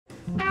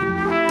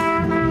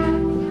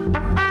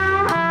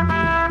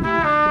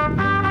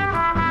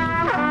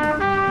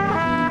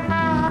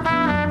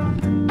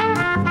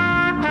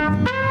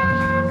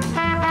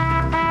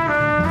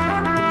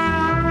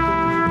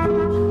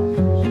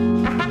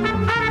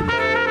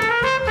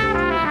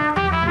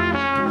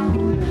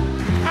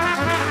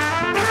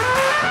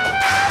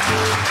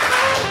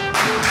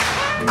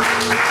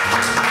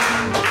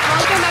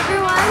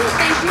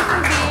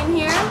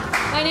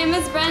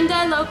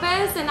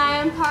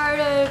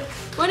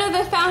one of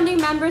the founding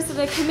members of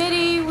the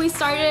committee. We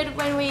started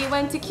when we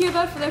went to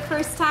Cuba for the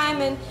first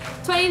time in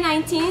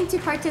 2019 to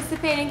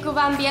participate in Cuba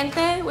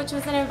Ambiente, which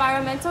was an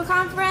environmental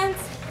conference.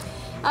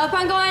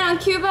 Upon going on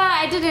Cuba,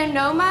 I didn't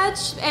know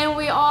much, and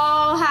we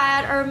all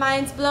had our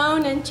minds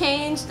blown and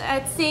changed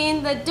at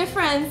seeing the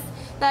difference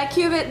that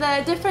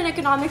the different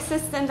economic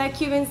system that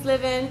Cubans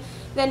live in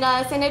than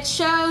us, and it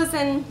shows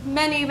in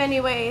many, many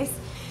ways.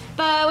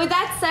 But with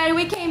that said,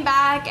 we came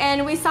back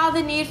and we saw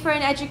the need for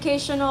an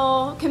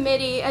educational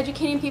committee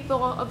educating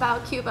people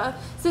about Cuba,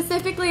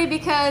 specifically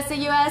because the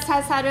U.S.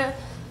 has had a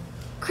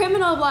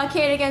criminal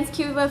blockade against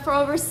Cuba for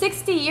over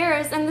 60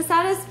 years, and the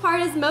saddest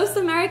part is most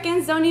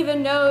Americans don't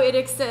even know it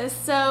exists.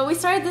 So we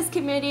started this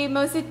committee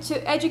mostly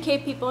to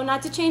educate people,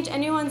 not to change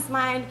anyone's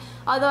mind,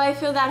 although I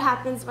feel that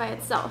happens by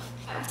itself.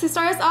 To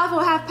start us off,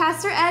 we'll have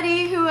Pastor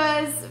Eddie, who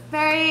was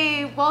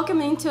very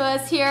welcoming to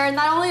us here.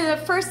 Not only the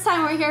first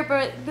time we're here,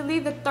 but I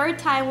believe the third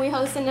time we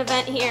host an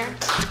event here.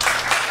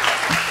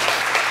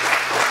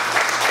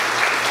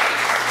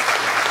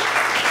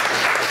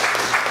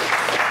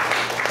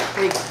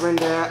 Thanks,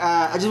 Brenda.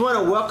 I just want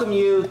to welcome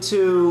you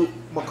to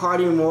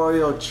McCarty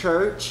Memorial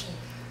Church.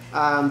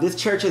 This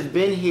church has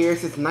been here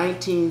since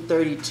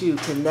 1932,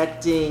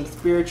 connecting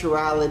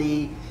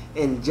spirituality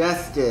and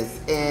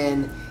justice.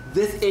 And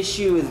this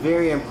issue is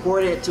very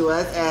important to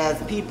us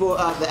as people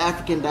of the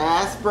African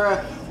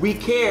diaspora. We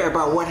care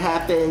about what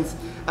happens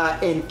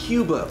in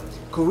Cuba,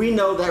 because we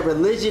know that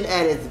religion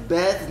at its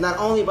best is not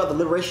only about the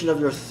liberation of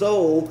your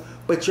soul,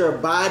 but your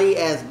body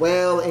as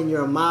well and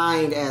your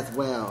mind as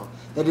well.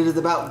 That it is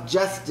about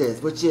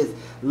justice, which is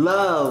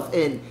love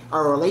in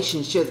our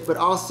relationships, but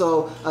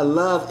also a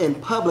love in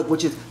public,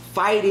 which is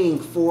fighting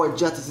for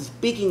justice and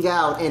speaking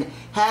out and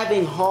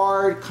having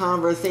hard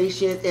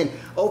conversations and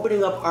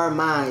opening up our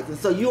minds. And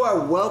so you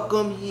are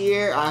welcome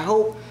here. I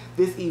hope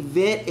this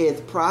event is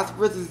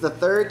prosperous. This is the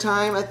third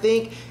time, I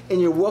think, and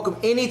you're welcome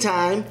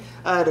anytime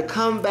to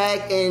come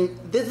back. And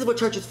this is what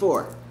church is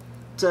for,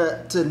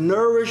 to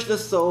nourish the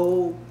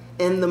soul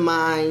and the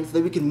mind so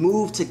that we can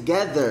move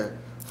together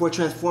for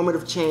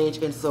transformative change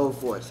and so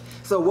forth.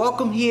 So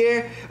welcome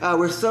here.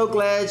 We're so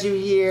glad you're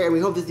here, and we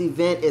hope this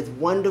event is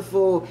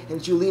wonderful and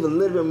that you leave a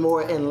little bit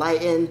more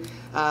enlightened.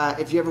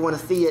 If you ever want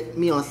to see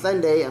me on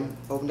Sunday, I'm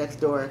over next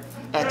door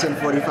at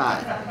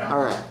 10:45.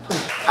 All right.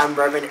 I'm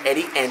Reverend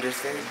Eddie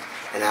Anderson,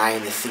 and I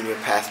am the senior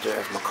pastor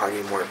of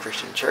McCarty Memorial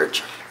Christian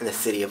Church in the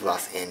city of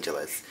Los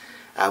Angeles.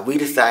 We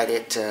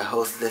decided to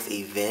host this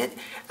event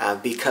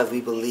because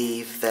we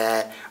believe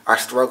that our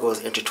struggle is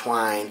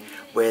intertwined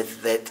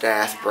with the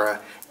diaspora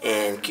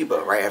in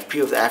Cuba, right? As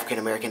people of the African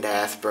American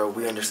diaspora,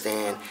 we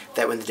understand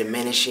that when the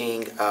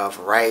diminishing of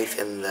rights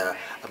and the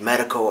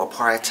medical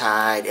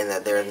apartheid and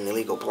that there's an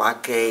illegal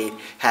blockade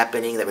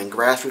happening, that when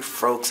grassroots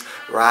folks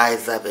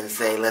rise up and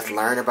say, let's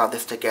learn about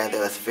this together,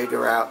 let's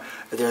figure out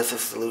if there's a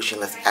solution,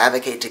 let's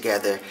advocate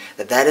together,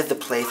 that is the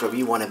place where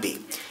we want to be.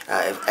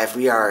 If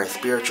we are a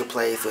spiritual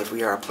place, if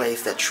we are a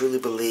place that truly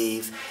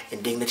believes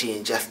in dignity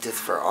and justice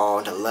for all,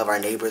 and to love our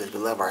neighbors as we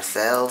love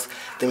ourselves,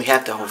 then we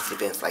have to host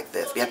events like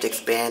this. We have to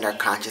expand our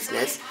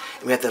consciousness,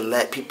 and we have to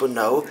let people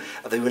know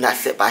that we will not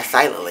sit by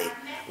silently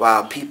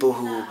while people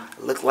who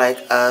look like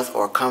us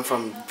or come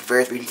from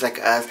various regions like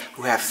us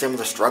who have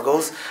similar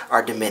struggles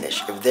are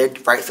diminished. If their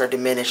rights are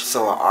diminished,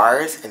 so are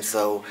ours, and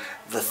so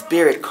the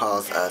Spirit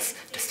calls us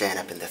to stand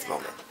up in this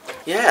moment.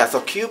 Yeah,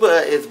 so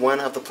Cuba is one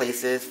of the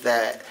places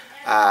that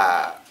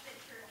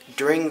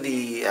during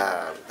the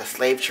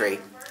slave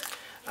trade,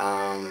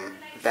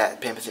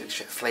 that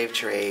Pan-Pacific slave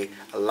trade,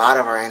 a lot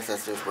of our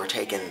ancestors were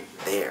taken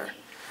there.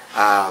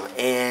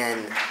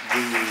 And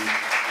the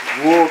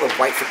rule of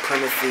white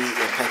supremacy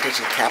and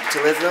plantation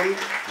capitalism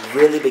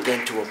really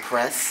began to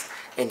oppress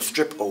and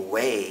strip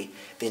away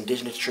the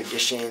indigenous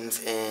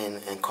traditions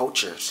and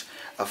cultures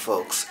of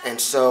folks. And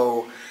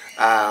so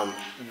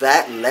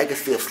that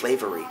legacy of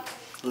slavery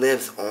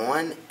lives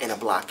on in a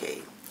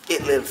blockade.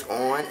 It lives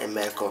on in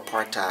medical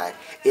apartheid.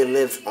 It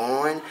lives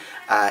on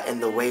in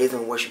the ways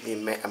in which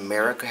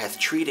America has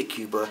treated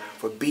Cuba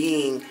for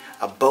being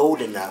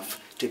bold enough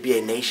to be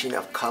a nation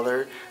of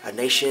color, a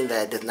nation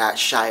that does not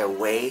shy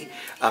away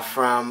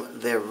from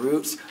their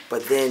roots,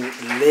 but then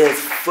lives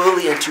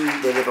fully into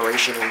the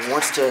liberation and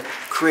wants to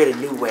create a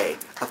new way,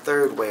 a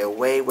third way, a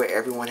way where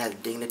everyone has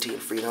dignity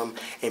and freedom.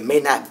 It may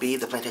not be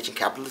the plantation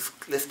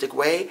capitalistic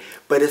way,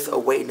 but it's a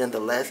way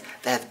nonetheless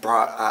that has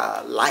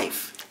brought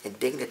life and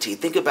dignity.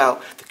 Think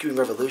about the Cuban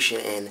Revolution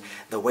and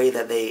the way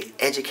that they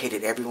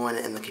educated everyone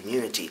in the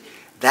community.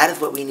 That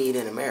is what we need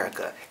in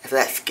America. And so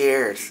that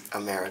scares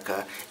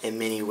America in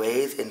many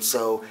ways. And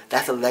so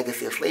that's a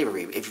legacy of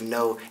slavery. If you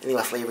know anything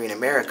about slavery in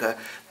America,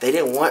 they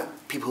didn't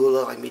want people who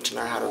look like me to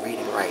learn how to read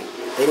and write.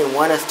 They didn't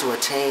want us to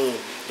attain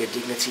their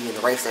dignity and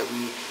the rights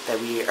that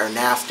we are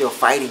now still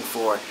fighting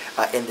for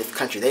in this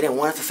country. They didn't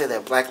want us to say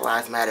that Black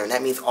lives matter, and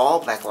that means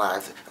all Black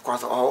lives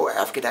across the whole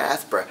African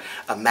diaspora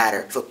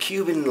matter. So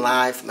Cuban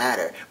lives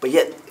matter. But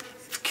yet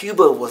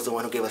Cuba was the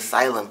one who gave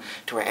asylum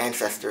to our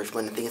ancestors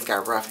when things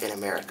got rough in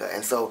America.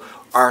 And so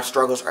our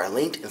struggles are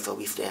linked, and so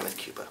we stand with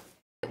Cuba.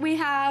 we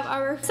have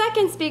our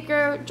second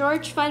speaker,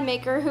 George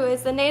Funmaker, who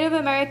is the Native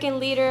American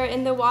leader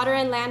in the water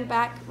and land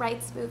back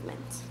rights movement.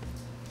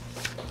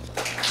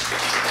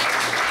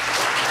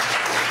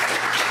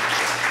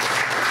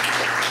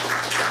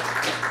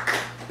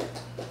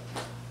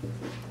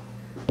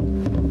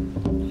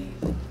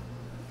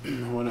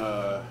 I want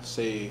to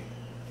say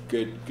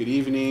good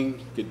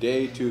evening, good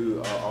day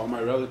to all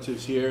my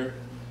relatives here.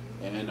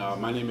 And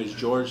my name is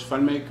George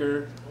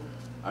Funmaker.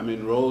 I'm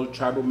an enrolled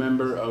tribal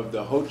member of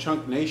the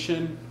Ho-Chunk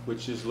Nation,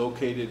 which is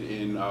located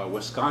in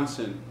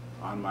Wisconsin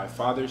on my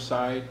father's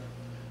side.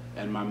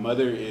 And my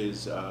mother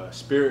is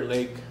Spirit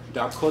Lake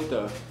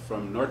Dakota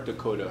from North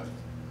Dakota.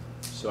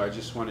 So I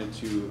just wanted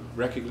to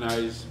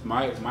recognize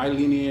my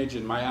lineage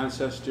and my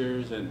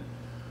ancestors. And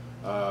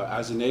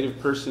as a Native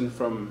person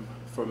from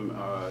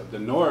the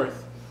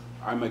North,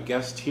 I'm a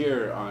guest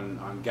here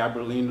on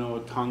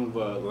Gabrielino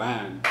Tongva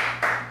land.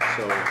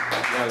 So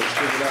yeah, let's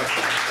give it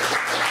up.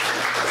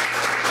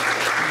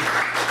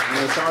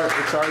 And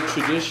it's our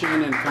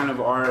tradition and kind of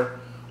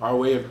our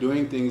way of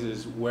doing things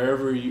is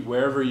wherever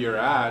you're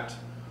at,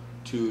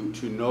 to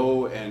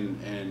know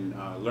and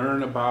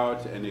learn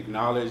about and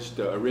acknowledge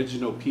the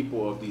original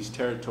people of these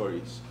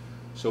territories.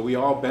 So we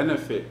all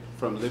benefit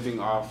from living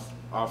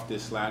off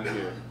this land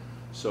here.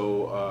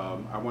 So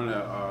I want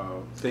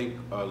to thank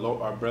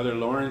our brother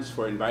Lawrence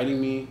for inviting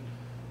me.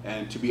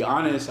 And to be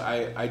honest,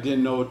 I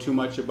didn't know too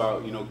much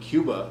about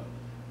Cuba,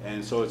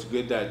 and so it's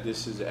good that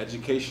this is an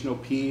educational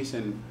piece.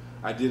 And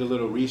I did a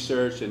little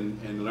research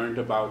and learned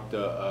about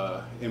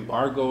the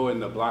embargo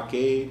and the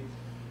blockade.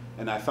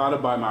 And I thought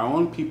about my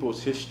own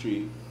people's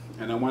history,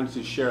 and I wanted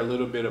to share a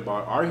little bit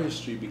about our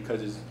history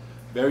because it's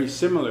very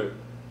similar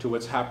to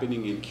what's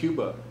happening in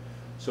Cuba.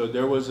 So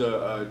there was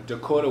a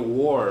Dakota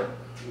War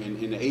in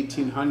the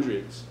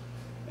 1800s,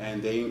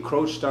 and they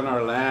encroached on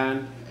our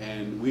land,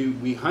 and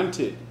we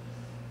hunted.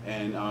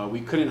 And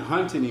we couldn't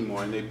hunt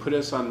anymore, and they put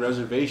us on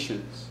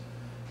reservations.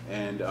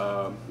 And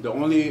the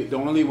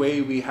only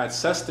way we had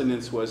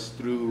sustenance was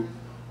through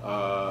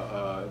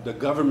the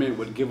government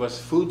would give us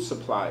food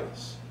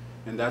supplies,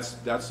 and that's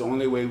the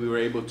only way we were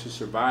able to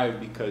survive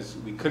because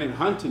we couldn't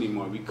hunt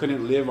anymore. We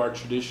couldn't live our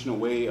traditional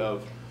way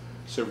of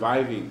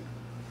surviving.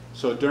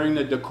 So during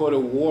the Dakota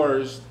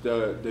Wars,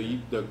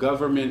 the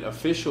government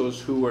officials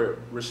who were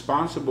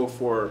responsible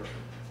for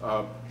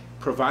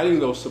providing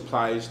those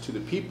supplies to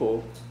the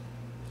people,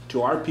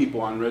 to our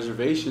people on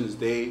reservations,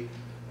 they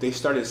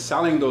started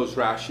selling those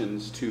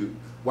rations to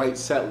white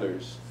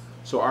settlers.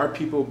 So our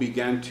people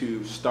began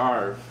to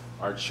starve,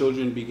 our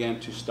children began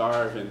to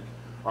starve, and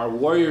our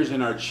warriors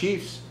and our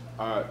chiefs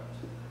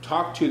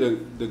talked to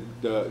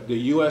the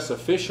US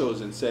officials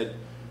and said,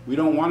 we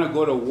don't want to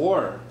go to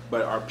war,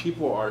 but our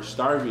people are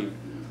starving,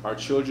 our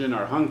children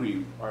are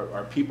hungry,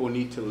 our people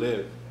need to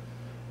live.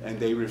 And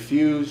they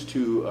refused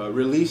to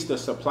release the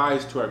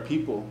supplies to our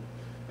people.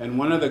 And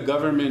one of the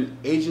government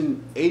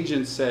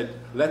agents said,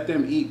 let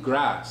them eat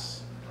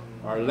grass,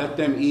 or let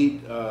them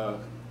eat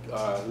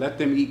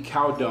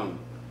cow dung.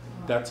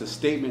 That's a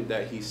statement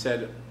that he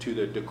said to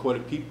the Dakota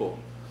people.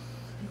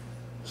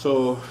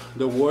 So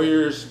the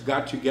warriors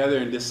got together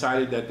and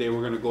decided that they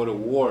were going to go to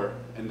war.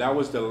 And that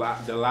was the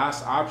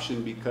last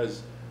option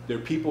because their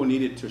people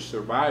needed to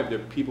survive. Their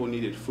people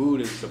needed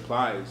food and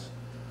supplies.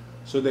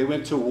 So they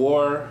went to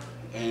war,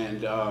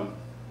 and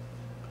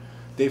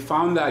they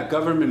found that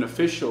government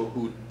official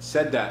who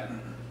said that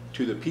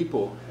to the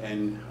people,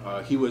 and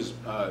he was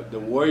the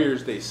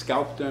warriors. They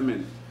scalped him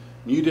and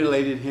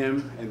mutilated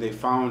him, and they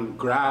found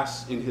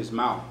grass in his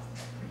mouth.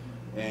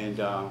 And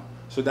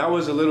so that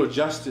was a little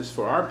justice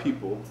for our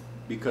people,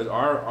 because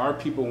our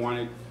people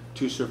wanted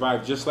to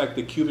survive just like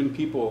the Cuban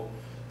people.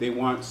 They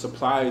want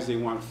supplies, they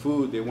want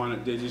food,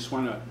 they just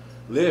want to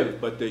live.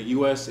 But the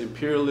U.S.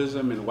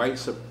 imperialism and white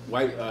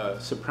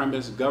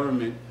supremacist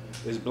government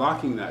is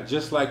blocking that,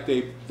 just like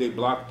they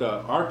blocked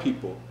our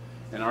people,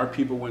 and our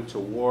people went to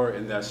war.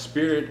 And that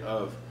spirit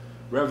of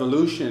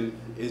revolution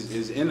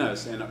is in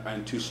us,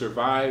 and to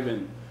survive.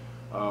 And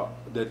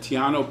the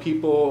Tiano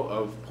people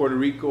of Puerto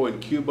Rico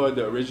and Cuba,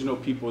 the original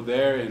people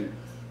there, and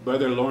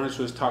Brother Lawrence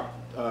was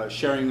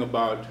sharing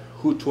about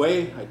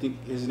Hutue, I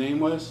think his name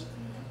was,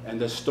 and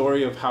the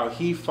story of how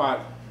he fought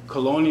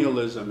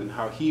colonialism and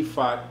how he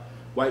fought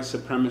white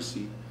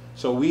supremacy.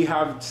 So we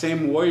have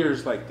same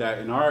warriors like that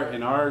in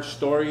our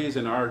stories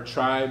and our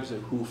tribes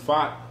who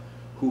fought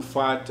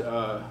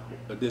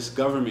this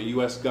government,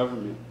 U.S.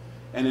 government.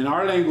 And in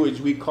our language,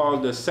 we call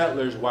the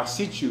settlers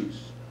Wasichus,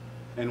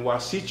 and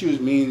Wasichus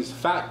means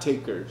fat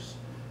takers.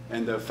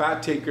 And the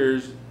fat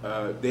takers,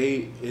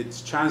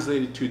 it's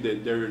translated to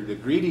they're the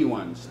greedy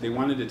ones. They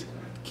wanted to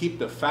keep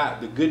the fat,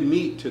 the good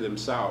meat, to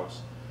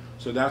themselves.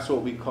 So that's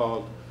what we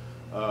called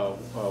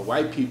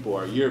white people,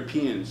 or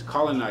Europeans,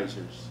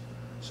 colonizers.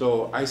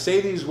 So I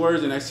say these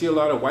words, and I see a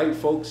lot of white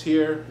folks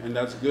here, and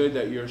that's good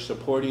that you're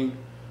supporting.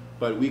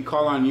 But we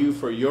call on you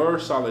for your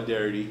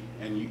solidarity,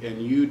 and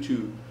you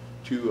to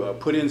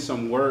put in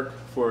some work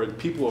for the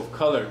people of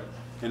color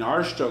and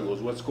our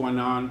struggles, what's going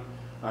on,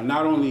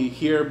 not only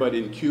here but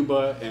in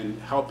Cuba,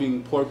 and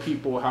helping poor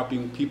people,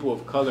 helping people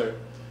of color.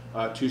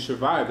 to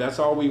survive. That's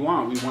all we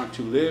want. We want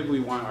to live. We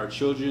want our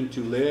children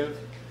to live.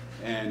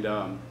 And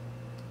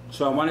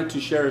so I wanted to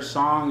share a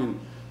song, and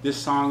this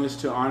song is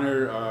to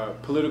honor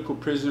political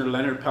prisoner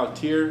Leonard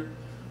Peltier,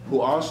 who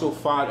also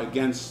fought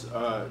against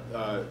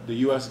the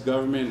U.S.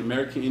 government,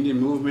 American Indian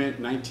Movement,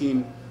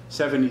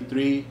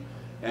 1973.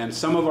 And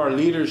some of our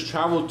leaders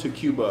traveled to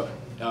Cuba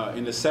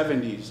in the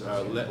 70s,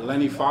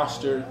 Lenny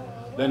Foster,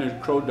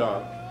 Leonard Crow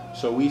Dog.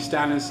 So we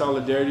stand in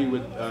solidarity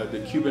with the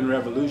Cuban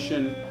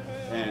Revolution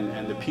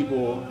and the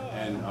people.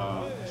 And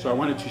so I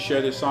wanted to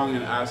share this song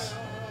and ask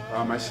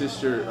my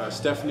sister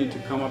Stephanie to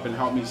come up and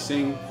help me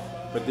sing.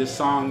 But this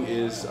song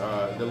is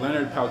the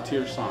Leonard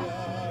Peltier song.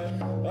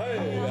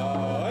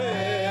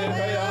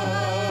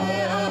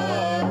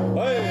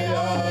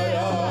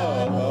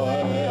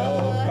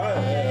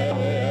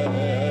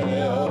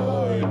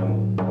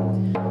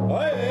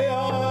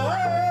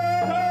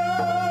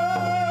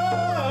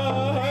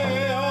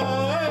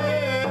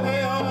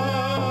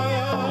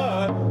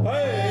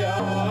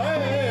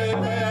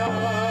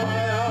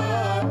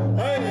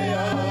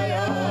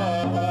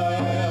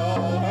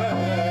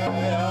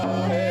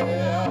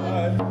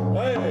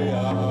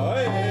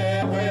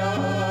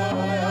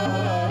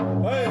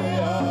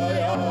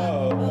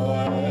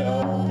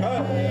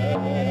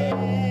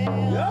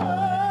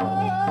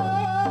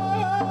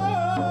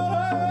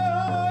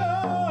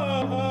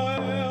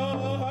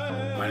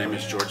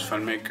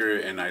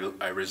 And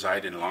I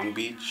reside in Long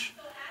Beach,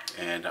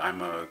 and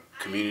I'm a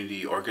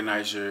community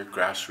organizer,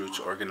 grassroots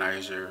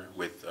organizer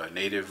with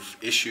Native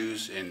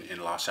issues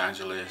in Los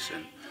Angeles,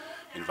 and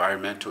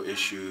environmental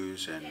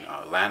issues and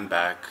land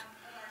back.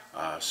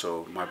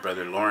 So my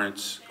brother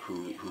Lawrence,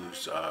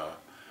 who's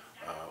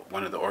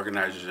one of the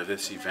organizers of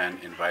this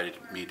event, invited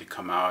me to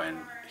come out, and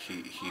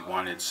he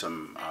wanted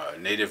some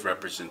Native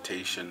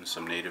representation,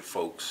 some Native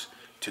folks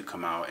to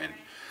come out and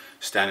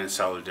stand in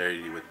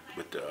solidarity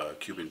with the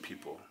Cuban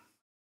people.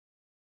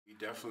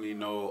 We definitely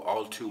know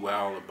all too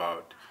well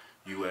about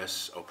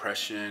U.S.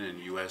 oppression and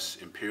U.S.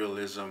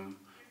 imperialism,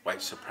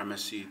 white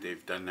supremacy.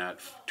 They've done that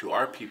to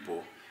our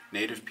people,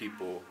 Native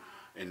people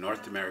in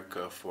North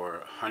America,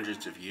 for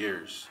hundreds of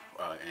years,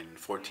 in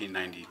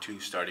 1492,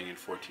 starting in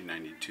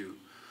 1492.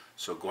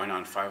 So going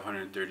on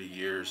 530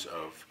 years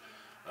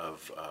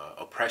of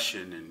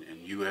oppression and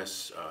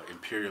U.S.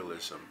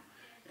 imperialism.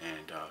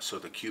 And so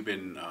the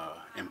Cuban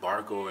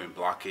embargo and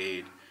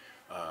blockade,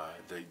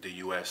 the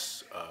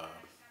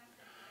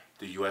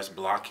U.S.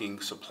 blocking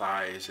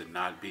supplies and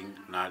not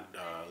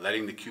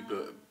letting the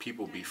Cuban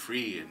people be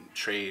free in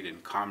trade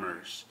and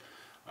commerce.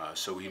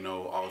 So we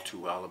know all too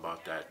well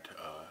about that,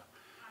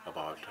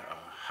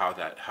 how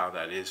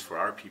that is for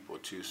our people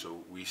too.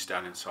 So we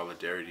stand in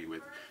solidarity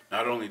with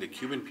not only the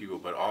Cuban people,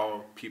 but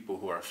all people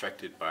who are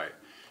affected by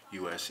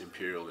U.S.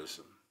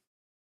 imperialism.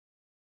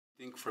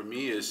 I think for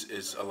me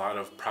is a lot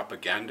of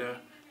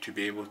propaganda, to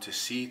be able to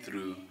see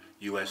through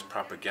U.S.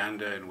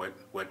 propaganda and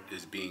what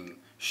is being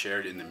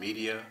shared in the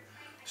media.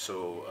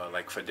 So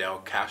like Fidel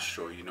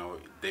Castro, you know,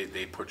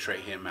 they portray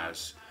him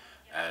as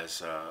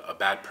a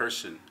bad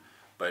person,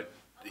 but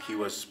he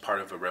was part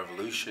of a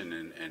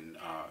revolution and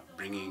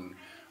bringing.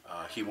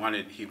 He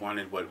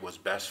wanted what was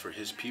best for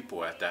his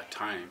people at that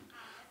time.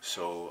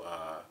 So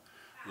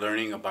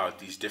learning about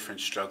these different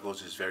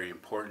struggles is very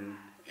important,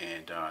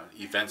 and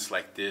events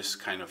like this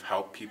kind of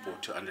help people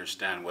to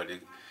understand what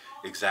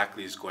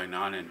exactly is going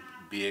on and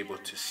be able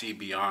to see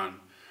beyond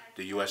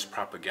the U.S.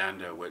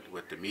 propaganda,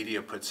 what the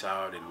media puts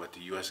out and what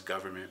the U.S.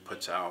 government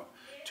puts out,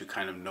 to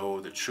kind of know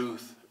the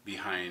truth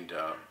behind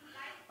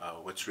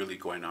what's really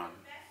going on.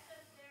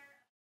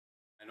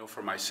 I know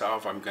for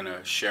myself, I'm going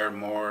to share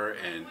more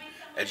and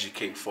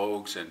educate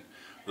folks and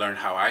learn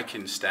how I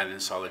can stand in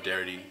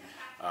solidarity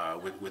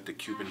with the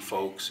Cuban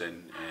folks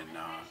and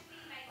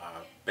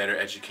better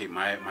educate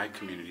my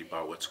community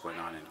about what's going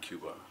on in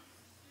Cuba.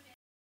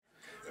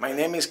 My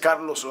name is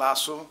Carlos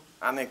Lazo.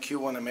 I'm a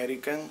Cuban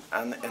American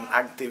and an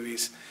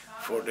activist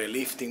for the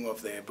lifting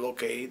of the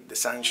blockade, the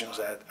sanctions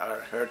that are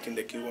hurting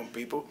the Cuban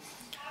people.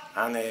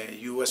 I'm a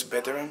U.S.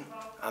 veteran.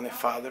 I'm a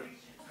father.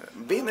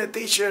 Being a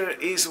teacher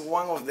is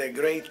one of the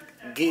great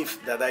gifts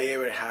that I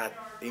ever had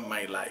in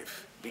my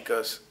life,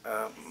 because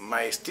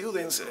my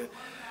students,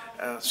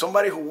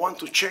 somebody who wants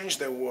to change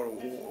the world,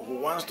 who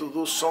wants to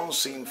do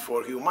something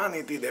for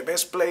humanity, the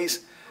best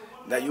place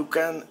that you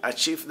can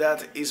achieve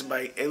that is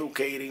by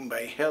educating,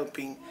 by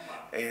helping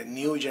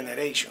new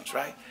generations,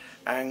 right?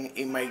 And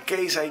in my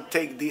case, I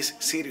take this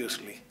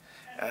seriously,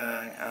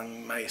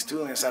 and my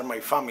students are my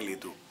family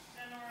too.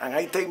 And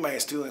I take my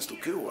students to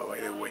Cuba, by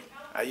the way.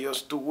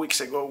 Just 2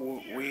 weeks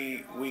ago,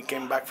 we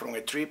came back from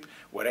a trip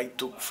where I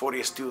took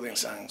 40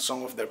 students and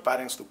some of their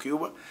parents to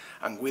Cuba,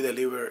 and we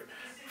delivered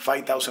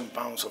 5,000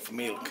 pounds of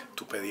milk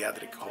to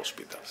pediatric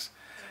hospitals.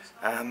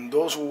 And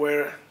those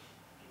were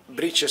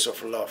bridges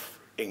of love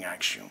in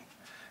action.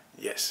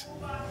 Yes.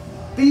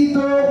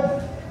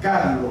 Tito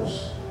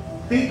Carlos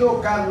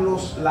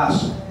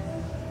Lazo.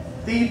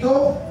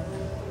 Tito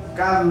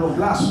Carlos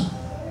Lazo.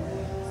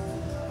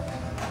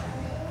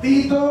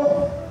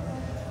 Tito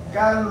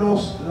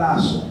Carlos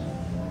Lazo.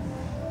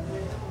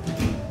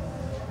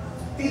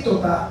 Tito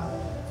está.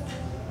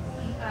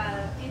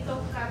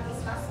 Tito Carlos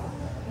Lazo.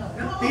 No.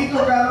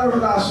 Tito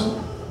Carlos Lazo.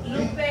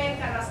 Lupe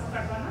Carrasco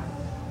Cardona.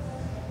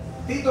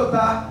 Tito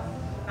está.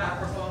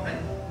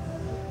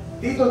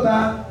 Tito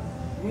está.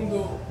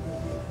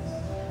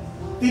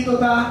 Tito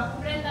está.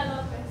 Brenda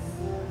López.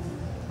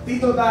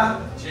 Tito está.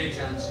 Jay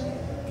Johnson.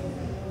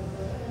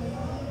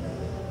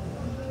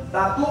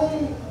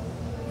 Tatum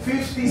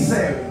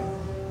 57.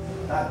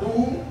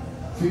 Tatum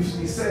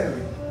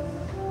 57.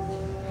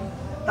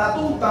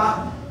 Tatum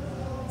está.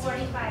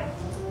 45.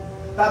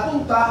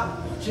 Tatum está.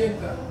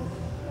 80.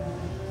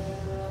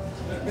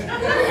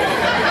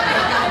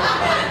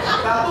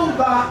 Tatum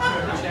está.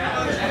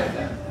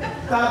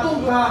 Tatum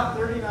está.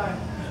 39.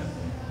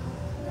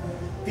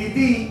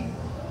 Titi.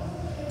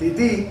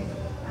 Titi.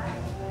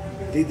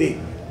 Titi.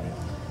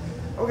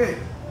 Okay,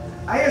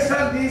 I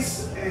start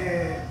this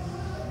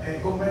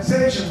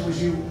conversation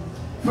with you.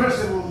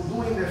 First of all,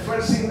 doing the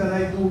first thing that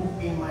I do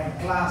in my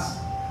class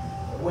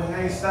when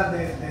I start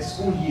the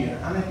school year.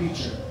 I'm a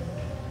teacher.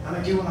 I'm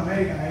a Cuban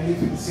American. I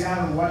live in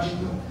Seattle,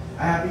 Washington.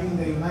 I have been in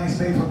the United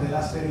States for the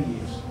last 30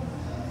 years.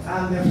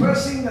 And the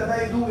first thing that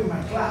I do in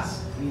my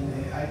class,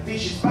 I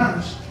teach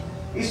Spanish,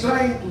 is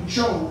trying to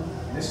show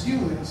the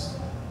students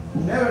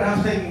who never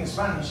have taken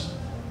Spanish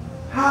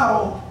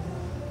how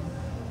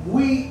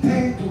we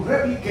tend to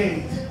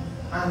replicate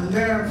and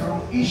learn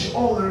from each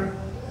other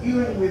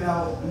even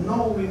without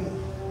knowing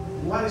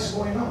what is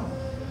going on.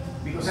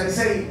 Because I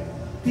say,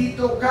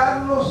 Tito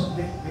Carlos,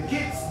 the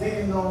kids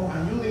didn't know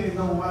and you didn't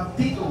know what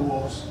Tito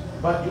was,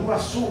 but you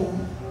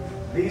assume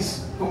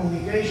this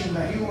communication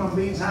that human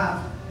beings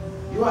have,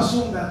 you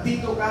assume that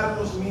Tito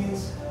Carlos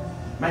means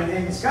my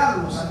name is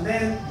Carlos, and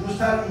then you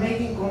start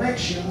making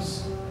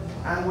connections,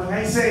 and when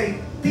I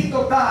say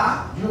Tito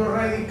Ta, you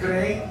already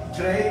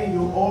creating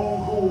your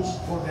own rules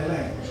for the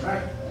language,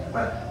 right?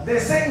 But the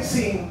same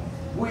thing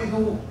we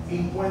do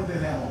in Puente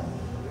de Amor.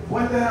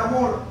 Puente de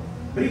Amor,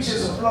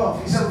 Bridges of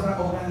Love, is an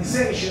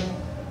organization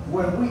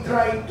where we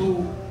try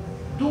to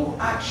do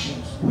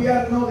actions. We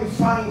are not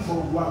defined for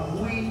what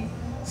we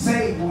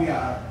say we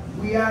are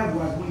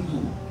what we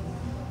do.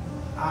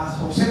 As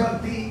Jose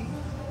Marti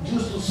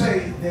used to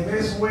say, the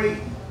best way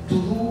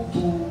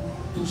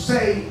to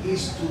say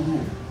is to do.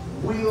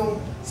 We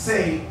don't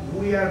say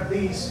we are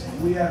this,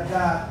 we are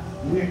that.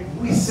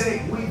 We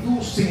say we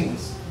do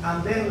things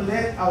and then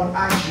let our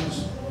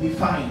actions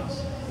define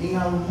us. In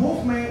our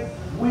movement,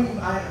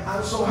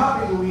 I'm so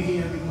happy to be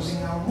here because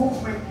in our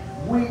movement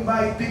we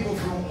invite people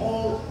from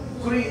all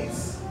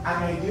creeds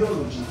and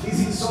ideologies. This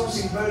is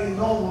something very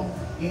novel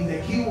in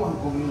the Cuban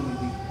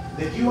community.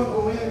 The Cuban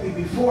community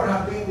before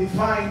have been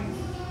defined,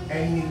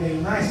 and in the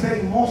United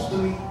States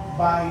mostly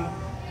by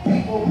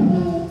people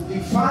who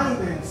define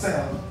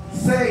themselves,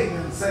 say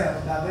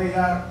themselves that they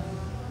are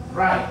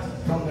right,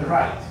 from the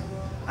right.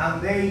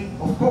 And they,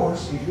 of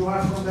course, if you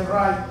are from the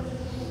right,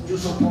 you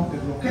support the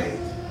blockade.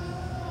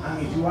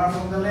 And if you are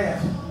from the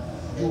left,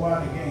 you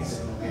are against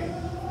the blockade.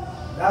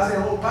 That's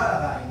the whole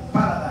paradigm,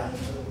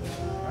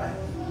 right?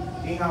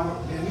 In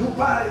the new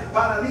paradigm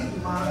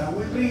that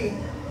we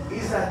bring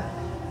is that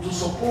to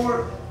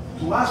support,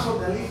 to ask for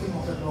the lifting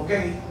of the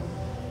blockade,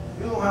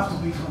 you don't have to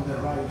be from the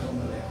right or from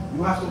the left.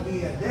 You have to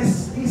be a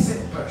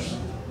decent person.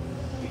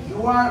 If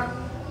you are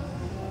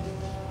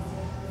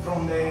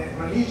from the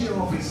religion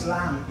of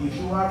Islam, if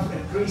you are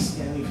a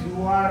Christian, if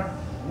you are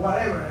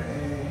whatever,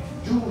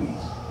 Jewish,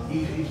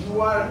 if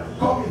you are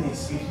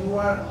communist, if you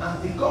are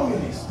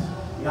anti-communist,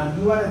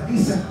 and you are a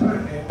decent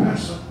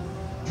person,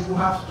 you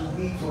have to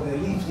be for the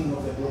lifting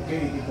of the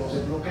blockade, because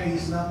the blockade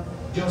is not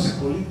just a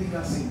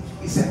political thing,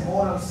 it's a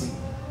moral thing.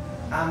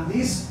 And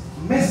this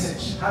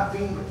message has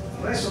been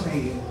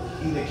resonating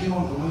in the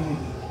Cuban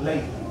community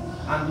lately.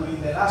 And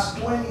during the last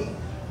 20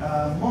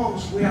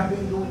 months, we have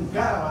been doing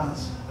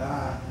caravans.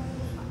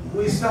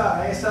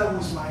 I start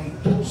with my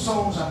two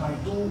sons and my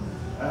two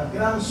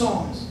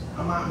grandsons,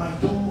 and my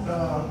two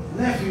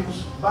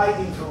nephews,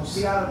 biking from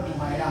Seattle to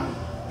Miami,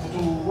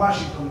 to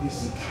Washington,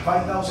 D.C.,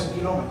 5,000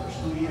 kilometers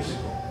 2 years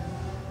ago.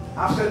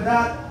 After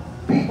that,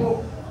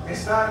 people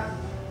start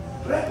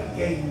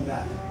replicating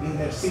that in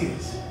their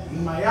cities.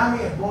 In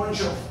Miami, a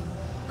bunch of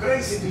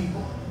crazy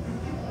people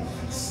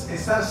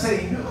start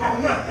saying, oh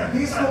yeah,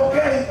 this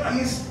blockade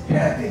is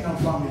hurting our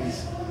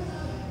families.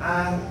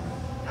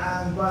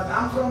 But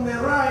I'm from the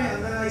right,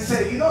 and then I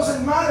say, it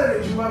doesn't matter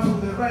if you are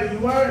from the right,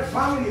 you are a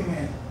family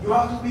man. You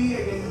have to be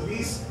against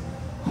this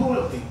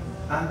cruelty.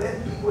 And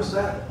then people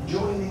start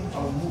joining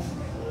our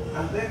movement.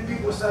 And then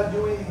people start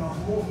joining our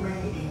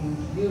movement in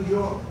New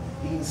York,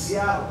 in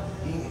Seattle,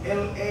 in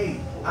LA.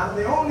 And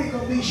the only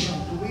condition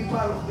to be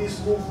part of this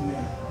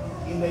movement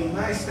in the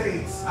United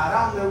States,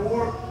 around the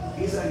world,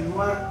 is that you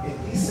are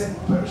a decent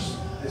person,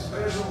 a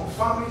person of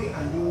family,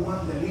 and you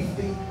want the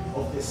lifting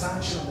of the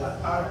sanctions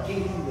that are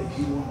killing the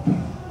Cuban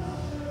people.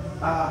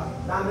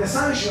 And the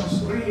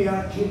sanctions really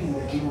are killing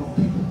the Cuban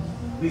people.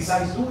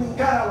 Besides doing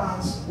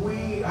caravans,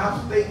 we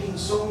have taken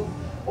some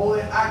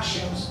other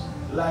actions,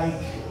 like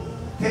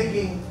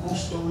taking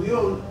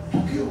custodial to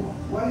Cuba.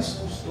 What is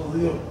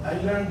custodial? I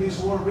learned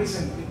this word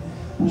recently.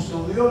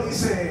 Custodiol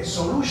is a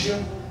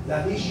solution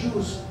that is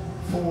used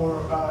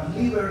for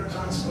liver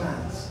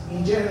transplants,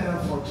 in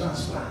general for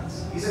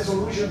transplants. It's a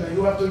solution that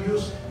you have to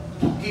use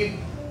to keep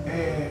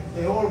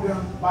the organ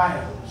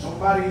viable.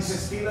 Somebody is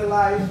still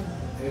alive,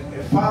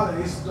 a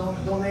father is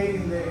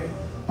donating the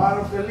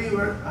part of the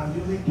liver, and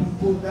you need to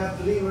put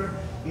that liver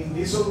in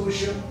this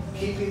solution,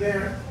 keep it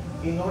there,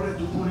 in order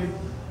to put it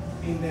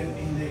in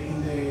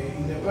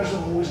the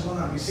person who is going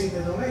to receive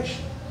the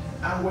donation.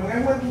 And when I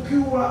went to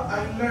Cuba,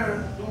 I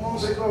learned 2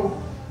 months ago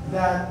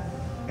that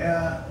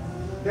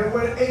there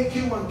were 8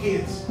 Cuban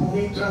kids who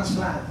need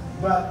transplant,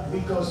 but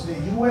because the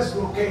U.S.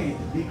 blockade,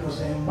 because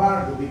the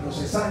embargo,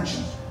 because the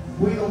sanctions,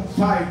 we don't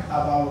fight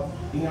about,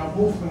 in our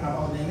movement,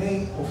 about the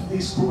name of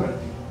this cruelty.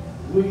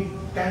 We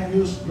can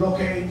use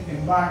blockade,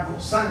 embargo,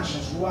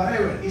 sanctions,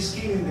 whatever is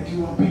killing the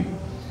Cuban people.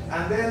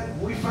 And then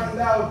we find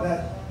out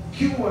that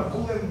Cuba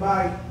couldn't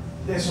buy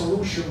the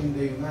solution in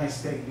the United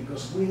States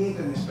because we need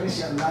a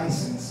special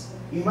license.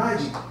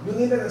 Imagine, you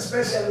need a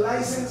special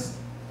license.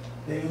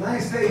 The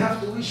United States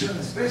have to issue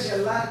a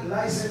special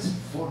license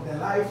for the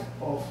life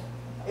of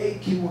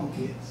 8 Cuban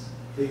kids.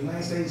 The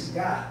United States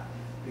God,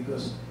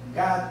 because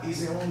God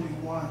is the only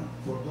one,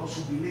 for those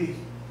who believe,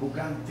 who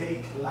can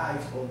take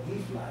life or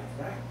give life,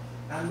 right?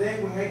 And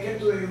then when I came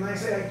to the United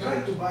States, I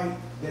tried to buy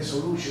the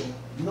solution.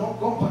 No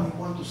company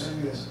wanted to sell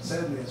me the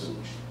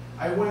solution.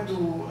 I went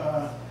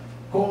to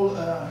call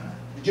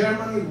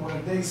Germany,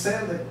 where they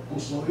sell the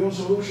custodial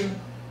solution.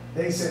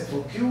 They said,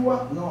 for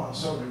Cuba, no, I'm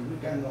sorry, we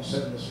cannot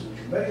sell the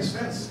solution. Very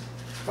expensive.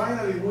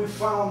 Finally, we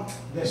found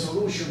the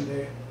solution,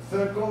 the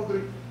third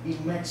country, in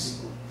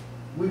Mexico.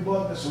 We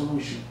bought the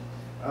solution.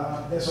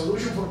 The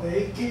solution for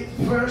the 8 kids,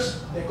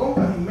 first, the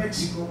company in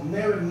Mexico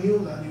never knew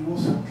that it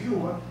was for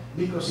Cuba,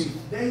 because if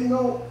they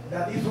know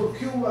that it's for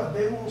Cuba,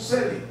 they won't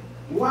sell it.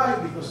 Why?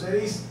 Because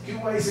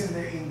Cuba is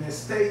in the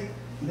state,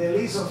 the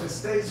list of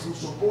states who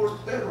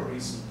support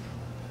terrorism.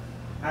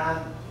 And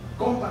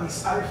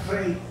companies are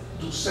afraid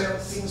to sell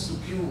things to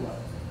Cuba.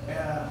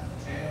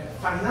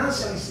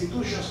 Financial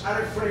institutions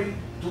are afraid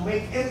to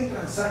make any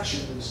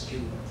transaction with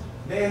Cuba.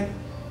 Then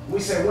we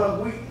say,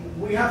 well,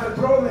 we have a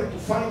problem to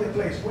find a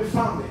place. We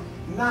found it.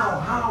 Now,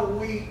 how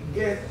we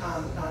get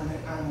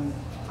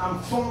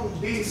and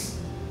fund this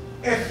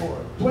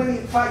effort,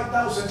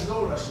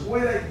 $25,000,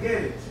 where I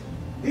get it?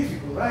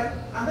 Difficult, right?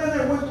 And then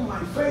I went to my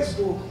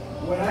Facebook,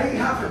 where I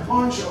have a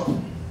bunch of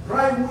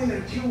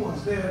right-winger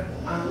Cubans there,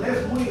 and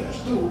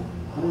left-wingers too,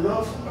 who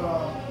love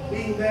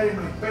being there in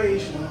my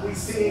page when we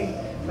sing,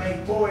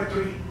 make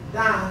poetry,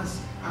 dance,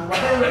 and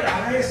whatever.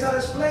 And I started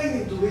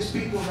explaining to these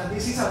people that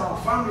this is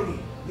about family,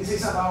 this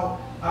is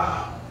about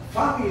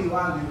family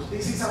values,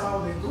 this is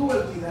about the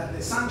cruelty that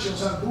the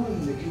sanctions are doing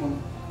in the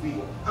Cuban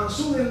people. And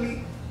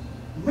suddenly,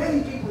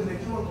 many people in the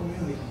Cuban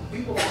community,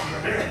 people from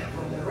the left,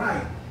 from the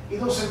right, it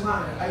doesn't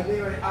matter. I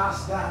never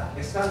asked that.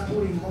 I start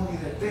putting money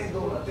there, $10,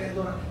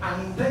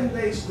 and in 10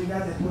 days we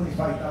got the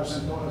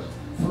 $25,000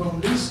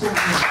 from this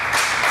community.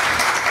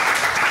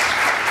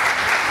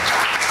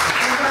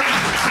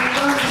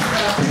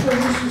 Sometimes people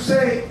used to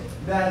say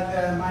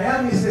that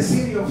Miami is the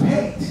city of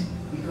hate,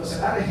 because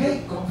a lot of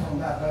hate comes from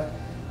that, but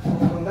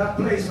from that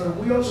place. But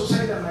we also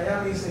say that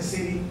Miami is the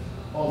city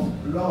of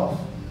love,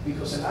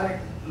 because a lot of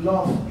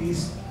love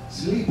is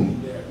sleeping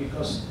there,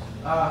 because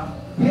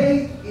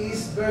hate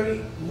is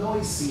very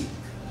noisy.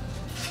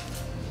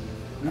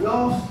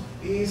 Love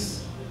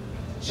is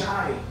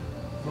shy,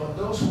 but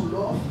those who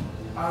love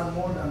are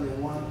more than the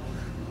one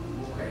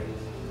who hate.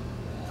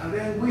 And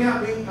then we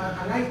have been,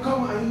 and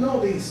I know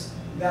this,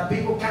 that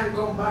people can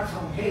come back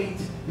from hate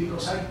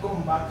because I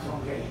come back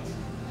from hate.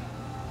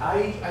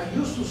 I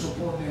used to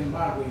support the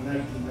embargo in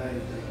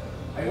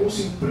 1993. I was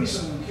in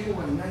prison in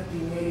Cuba in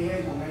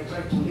 1988 when I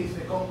tried to leave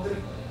the country,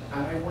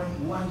 and I went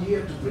 1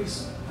 year to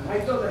prison. And I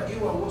thought that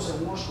Cuba was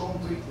the worst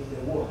country in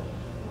the world.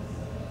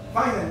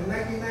 Finally, in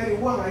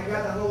 1991, I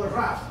got another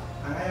raft,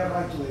 and I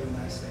arrived to the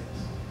United States.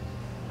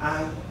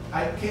 And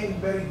I came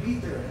very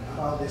bitter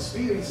about the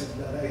experiences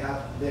that I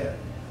had there.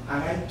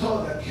 And I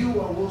thought that Cuba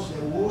was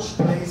the worst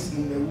place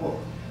in the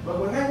world. But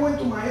when I went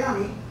to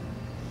Miami,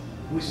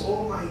 with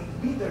all my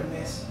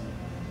bitterness,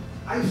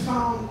 I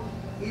found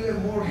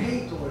even more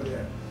hate over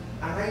there.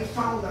 And I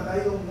found that I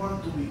don't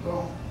want to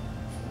become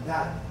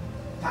that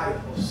type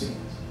of sin.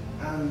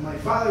 And my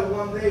father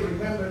one day,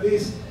 remember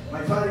this,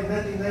 my father in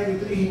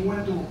 1993, he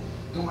went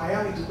to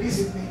Miami to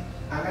visit me,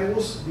 and I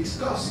was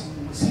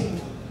discussing with him,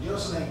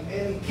 just like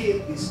any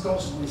kid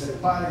discusses with their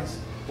parents,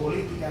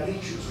 political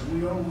issues.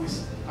 We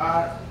always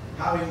are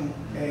having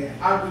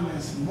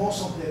arguments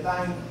most of the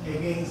time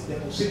against the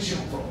position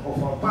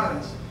of our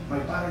parents. My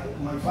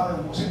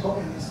father was a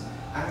communist,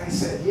 and I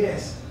said,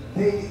 yes,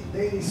 they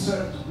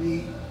deserve to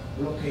be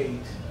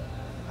blockaded.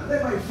 And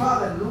then my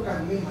father looked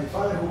at me, my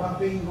father who had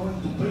been going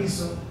to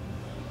prison,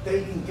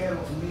 taking care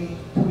of me,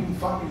 putting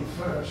family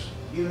first,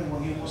 even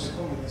when he was a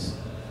communist.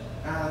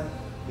 And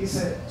he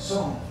said,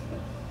 son,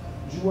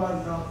 you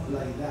are not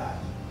like that.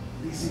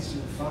 This is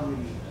your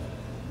family.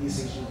 This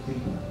is your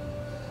people.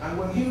 And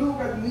when he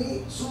looked at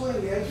me,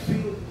 suddenly I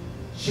feel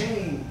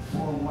shame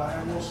for what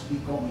I was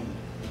becoming.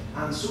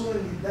 And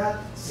suddenly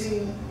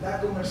seeing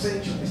that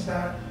conversation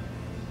start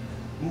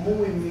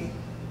moving me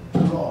to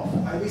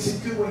love. I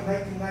visited Cuba in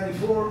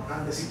 1994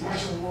 and the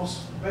situation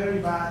was very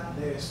bad,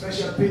 the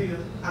special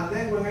period. And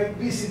then when I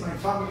visit my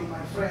family,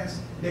 my friends,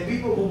 the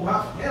people who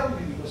have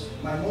helped me, because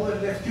my mother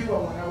left Cuba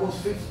when I was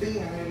 15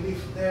 and I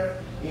lived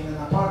there in an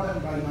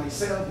apartment by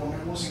myself when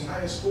I was in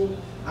high school.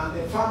 And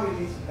the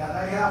families that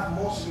I have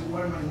mostly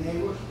were my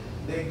neighbors.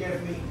 They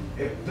gave me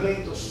a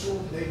plate of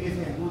soup, they gave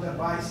me a good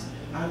advice.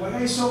 And when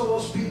I saw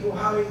those people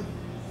having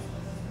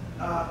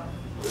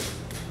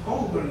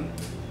hungry,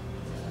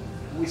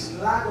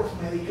 with lack of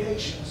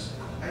medications,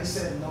 I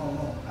said,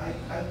 no,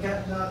 I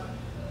cannot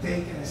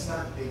take a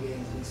stand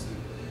against these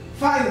people.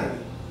 Finally,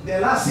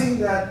 the last thing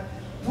that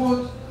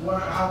put,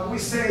 how we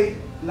say,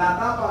 la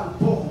tapa al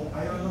pomo,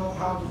 I don't know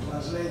how to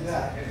translate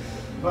that,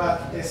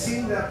 but the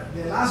thing that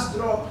the last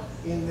drop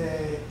in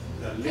the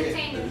lid.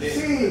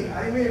 Sí,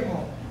 ahí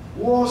mismo,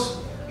 was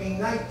in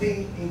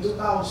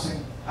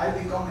 2000, I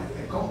became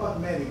a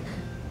combat medic,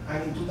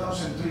 and in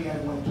 2003 I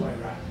went to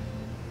Iraq.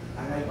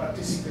 And I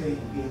participated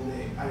in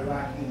the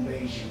Iraq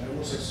invasion. I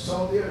was a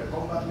soldier, a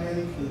combat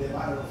medic in the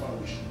Battle of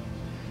Fallujah.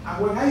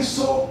 And when I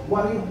saw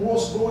what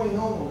was going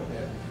on over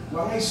there,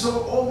 when I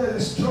saw all the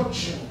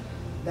destruction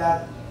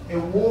that a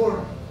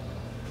war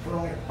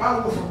from a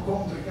powerful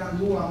country can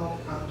do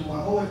to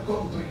another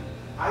country,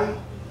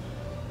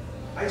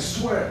 I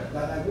swear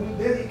that I will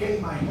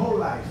dedicate my whole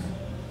life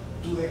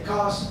to the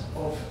cause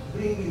of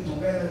bringing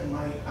together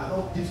my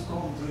adoptive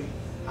country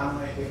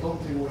and the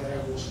country where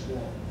I was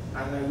born.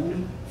 And I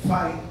will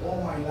fight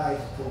all my life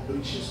for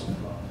breaches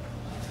of law.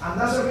 And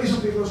that's the reason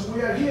because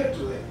we are here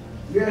today.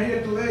 We are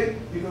here today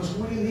because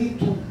we need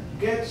to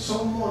get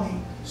some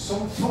money,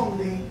 some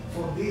funding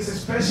for these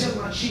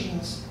special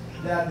machines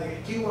that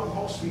the Cuban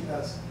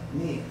hospitals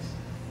need.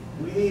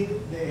 We need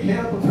the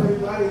help of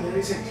everybody. There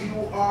is a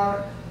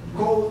QR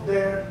code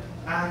there,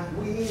 and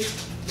we need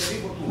the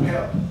people to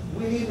help.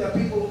 We need the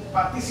people to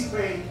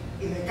participate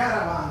in a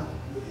caravan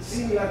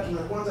similar to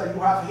the ones that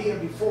you have here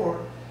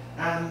before.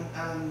 And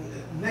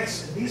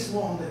this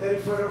month, the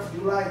 31st of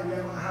July, we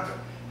are going to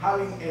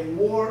having a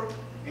war,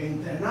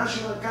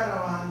 international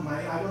caravan.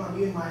 I'm going to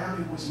be in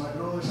Miami with my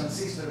brothers and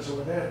sisters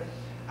over there.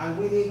 And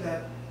we need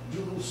that you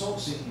do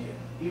something here.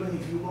 Even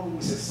if you go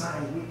with a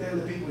sign, we tell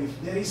the people,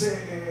 if there is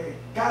a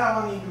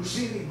caravan in your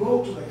city,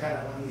 go to the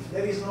caravan. If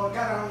there is no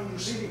caravan in your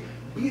city,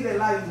 be the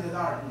light in the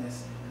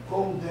darkness.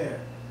 Go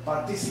there,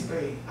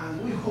 participate.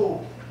 And we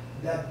hope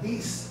that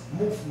this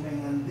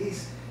movement and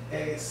this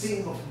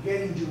thing of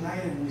getting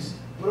united with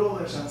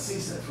brothers and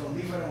sisters from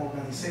different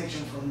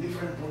organizations, from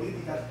different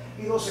political,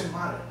 it doesn't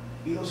matter.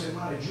 It doesn't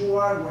matter. You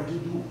are what you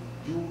do.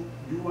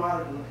 You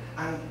are,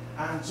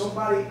 and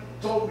somebody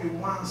told me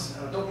once,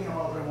 talking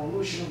about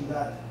revolution,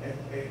 that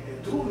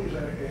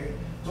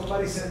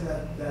somebody said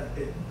that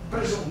a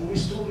person who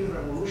is truly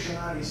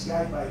revolutionary is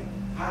guided by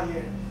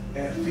higher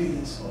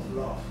feelings of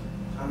love,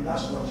 and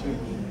that's what we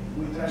do.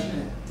 We try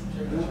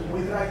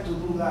to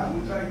do that.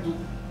 We try to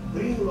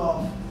bring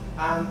love.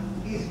 And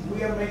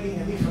we are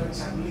making a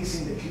difference, at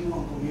least in the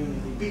Cuban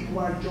community. People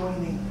are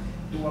joining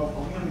to our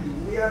community.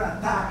 We are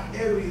attacked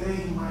every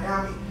day in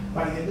Miami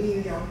by the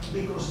media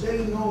because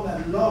they know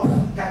that love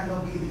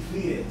cannot be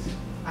defeated.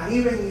 And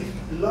even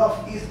if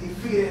love is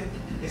defeated,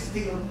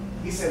 still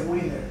is a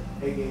winner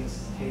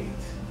against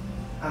hate.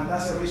 And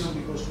that's the reason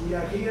because we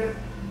are here.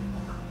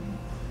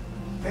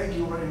 Thank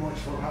you very much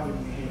for having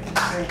me here.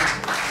 Thank you.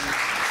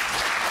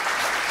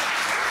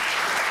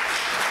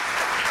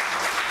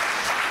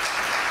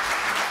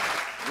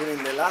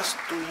 During the last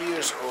 2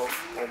 years of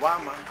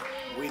Obama,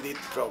 we did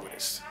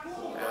progress.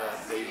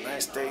 The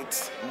United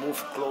States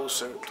moved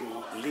closer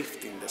to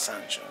lifting the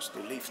sanctions,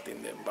 to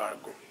lifting the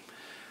embargo.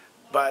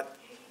 But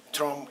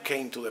Trump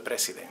came to the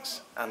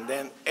presidency, and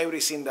then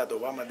everything that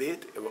Obama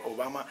did,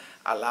 Obama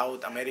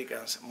allowed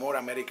more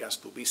Americans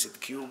to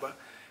visit Cuba.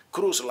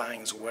 Cruise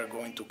lines were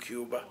going to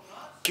Cuba.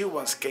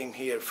 Cubans came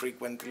here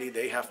frequently.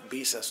 They have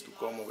visas to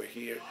come over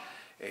here.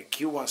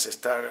 Cubans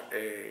start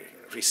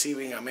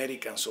receiving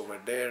Americans over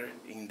there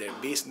in their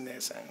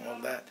business and all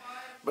that.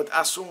 But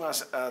as soon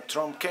as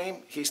Trump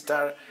came, he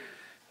started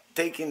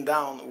taking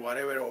down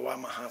whatever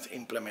Obama has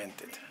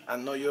implemented.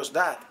 And not just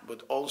that,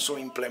 but also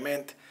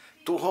implement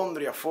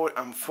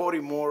 240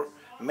 more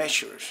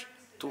measures,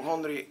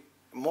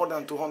 more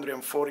than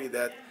 240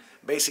 that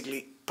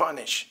basically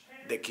punish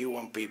the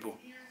Cuban people.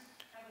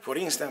 For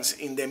instance,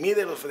 in the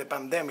middle of the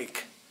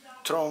pandemic,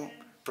 Trump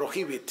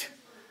prohibited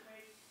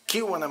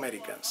Cuban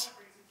Americans,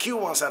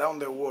 Cubans around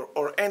the world,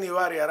 or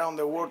anybody around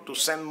the world to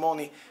send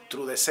money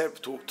through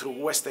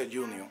Western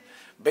Union.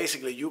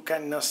 Basically, you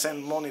cannot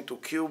send money to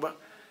Cuba,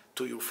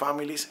 to your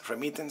families,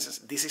 remittances.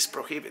 This is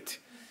prohibited.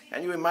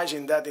 And you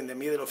imagine that in the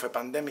middle of a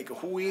pandemic,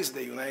 who is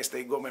the United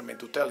States government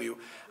to tell you,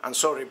 I'm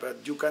sorry,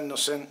 but you cannot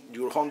send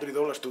your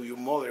 $100 to your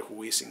mother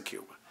who is in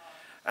Cuba.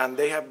 And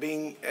they have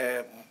been,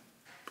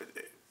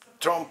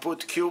 Trump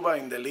put Cuba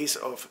in the list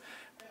of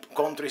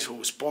countries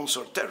who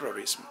sponsor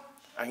terrorism.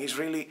 And it's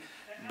really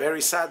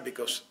very sad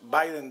because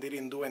Biden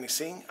didn't do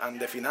anything, and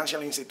the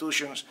financial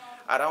institutions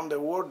around the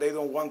world. They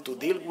don't want to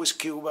deal with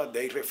Cuba.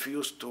 They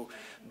refuse to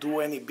do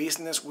any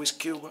business with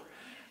Cuba.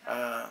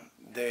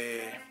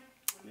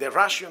 The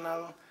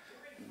rationale,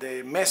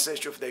 the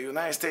message of the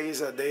United States is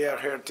that they are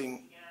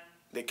hurting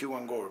the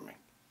Cuban government.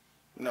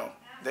 No,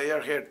 they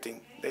are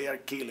hurting, they are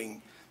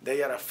killing,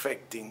 they are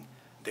affecting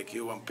the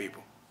Cuban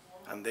people.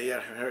 And they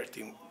are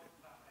hurting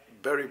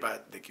very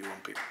bad the Cuban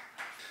people.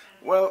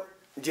 Well,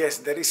 yes,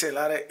 there is a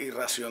lot of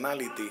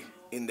irrationality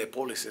in the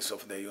policies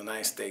of the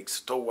United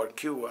States toward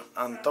Cuba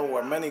and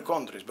toward many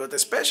countries, but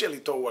especially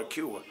toward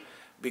Cuba,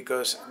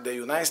 because the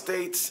United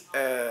States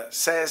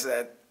says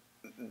that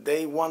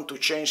they want to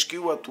change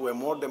Cuba to a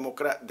more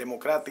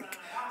democratic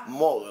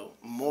model,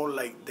 more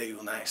like the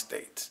United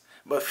States.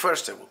 But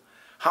first of all,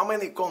 how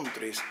many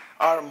countries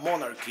are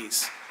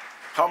monarchies?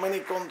 How many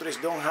countries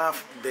don't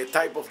have the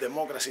type of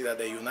democracy that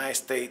the United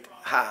States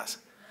has?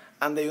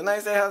 And the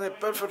United States has a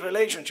perfect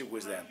relationship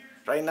with them.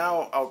 Right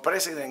now, our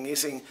president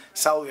is in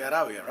Saudi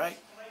Arabia, right?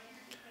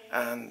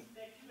 And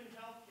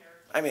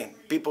I mean,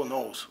 people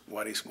knows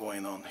what is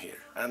going on here.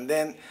 And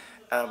then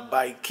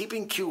by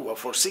keeping Cuba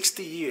for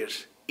 60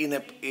 years in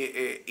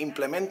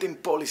implementing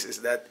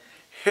policies that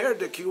hurt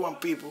the Cuban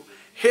people,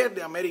 hurt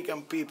the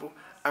American people,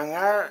 and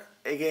are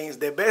against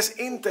the best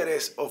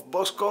interests of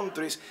both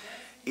countries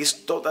is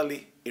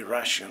totally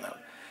irrational.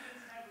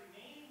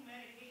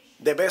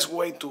 The best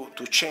way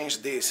to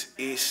change this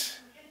is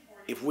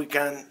if we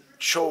can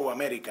show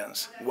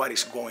Americans what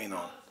is going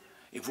on.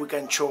 If we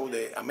can show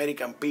the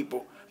American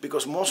people,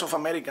 because most of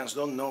Americans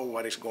don't know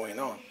what is going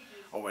on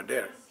over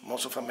there.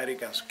 Most of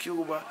Americans,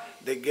 Cuba,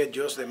 they get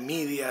just the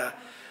media,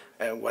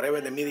 whatever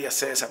the media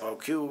says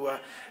about Cuba,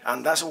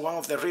 and that's one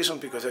of the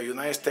reasons because the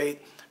United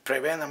States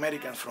prevent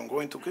Americans from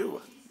going to Cuba,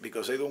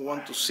 because they don't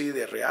want to see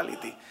the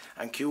reality.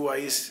 And Cuba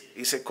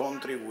is a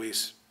country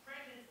with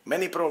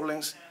many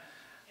problems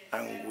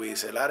and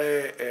with a lot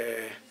of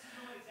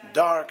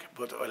dark,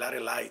 but a lot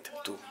of light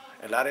too.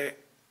 A lot of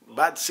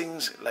bad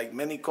things, like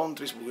many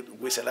countries,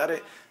 with a lot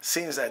of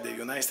things that the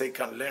United States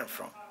can learn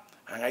from.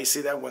 And I see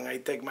that when I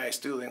take my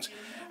students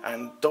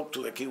and talk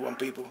to the Cuban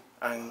people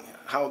and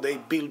how they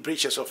build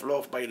bridges of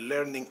love by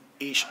learning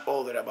each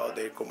other about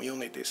their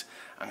communities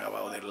and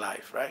about their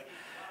life, right?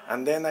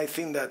 And then I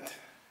think that,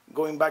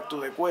 going back to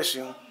the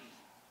question,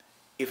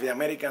 if the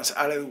Americans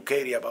are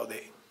educated about the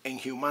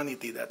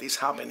inhumanity that is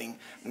happening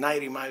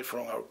 90 miles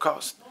from our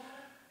coast,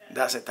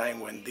 that's a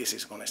time when this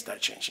is going to start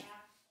changing.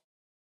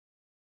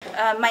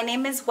 My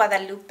name is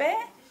Guadalupe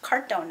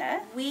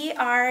Cardona. We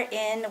are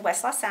in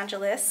West Los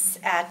Angeles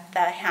at the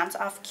Hands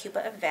Off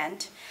Cuba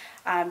event,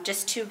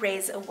 just to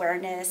raise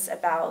awareness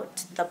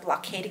about the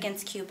blockade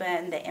against Cuba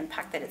and the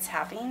impact that it's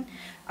having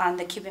on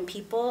the Cuban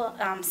people,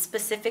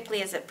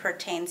 specifically as it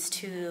pertains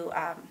to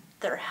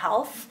their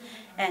health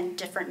and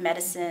different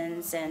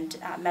medicines and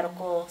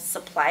medical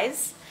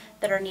supplies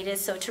that are needed.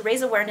 So to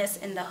raise awareness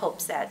in the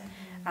hopes that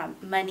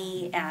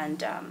money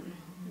and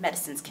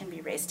medicines can be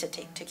raised to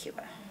take to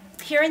Cuba.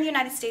 Here in the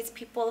United States,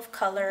 people of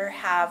color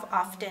have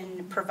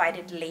often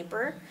provided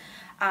labor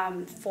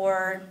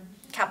for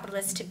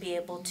capitalists to be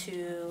able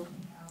to,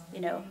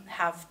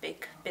 have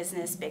big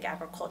business, big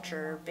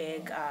agriculture,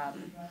 big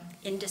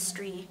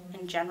industry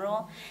in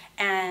general.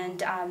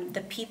 And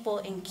the people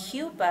in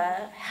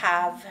Cuba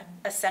have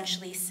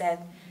essentially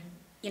said,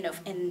 in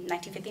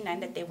 1959,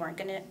 that they weren't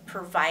going to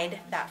provide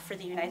that for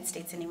the United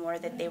States anymore,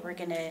 that they were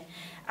going to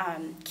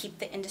keep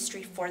the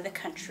industry for the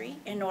country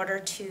in order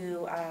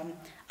to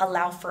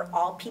allow for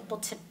all people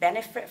to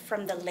benefit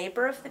from the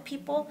labor of the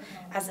people,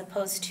 as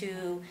opposed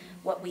to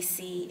what we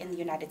see in the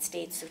United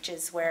States, which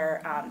is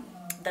where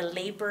the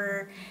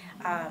labor,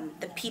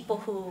 the people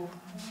who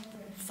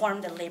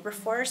form the labor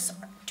force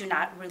do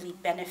not really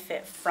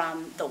benefit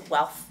from the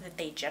wealth that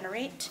they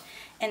generate.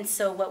 And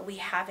so what we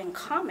have in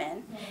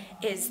common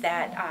is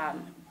that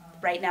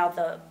right now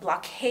the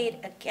blockade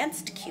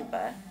against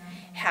Cuba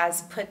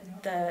has put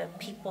the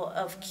people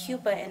of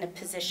Cuba in a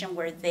position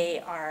where they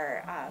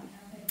are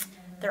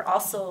they're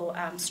also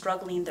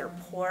struggling, they're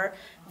poor,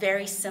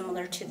 very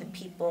similar to the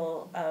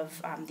people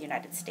of the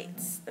United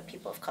States, the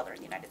people of color in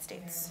the United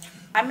States.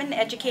 I'm an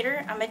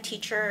educator, I'm a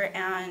teacher,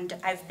 and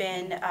I've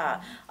been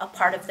a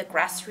part of the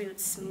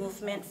grassroots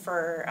movement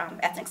for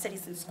ethnic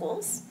studies in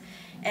schools.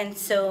 And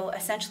so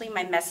essentially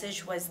my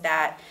message was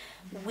that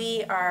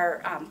we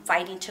are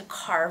fighting to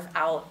carve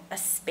out a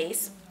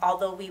space,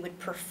 although we would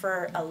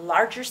prefer a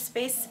larger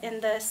space in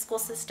the school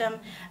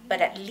system,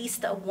 but at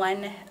least a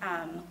one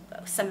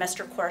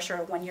semester course or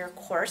a one-year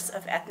course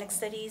of ethnic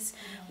studies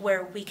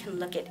where we can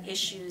look at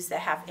issues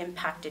that have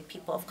impacted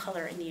people of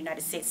color in the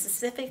United States,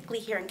 specifically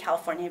here in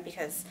California,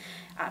 because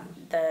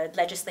the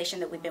legislation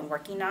that we've been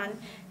working on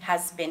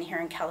has been here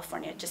in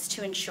California, just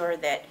to ensure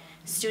that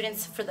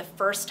students for the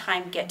first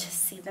time get to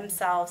see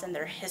themselves and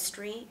their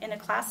history in a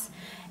class.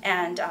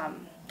 And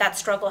that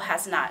struggle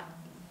has not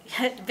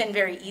been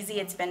very easy.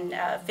 It's been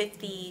a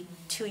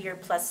 52-year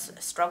plus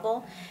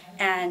struggle.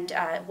 And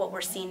what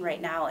we're seeing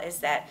right now is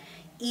that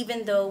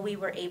even though we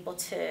were able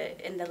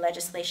to, in the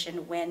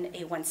legislation, win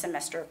a one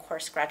semester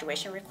course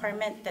graduation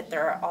requirement, that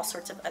there are all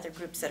sorts of other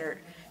groups that are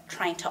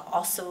trying to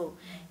also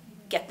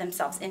get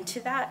themselves into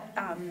that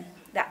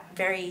that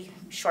very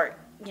short,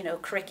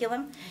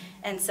 curriculum,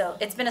 and so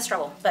it's been a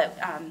struggle.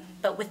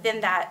 But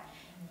within that,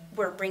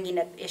 we're bringing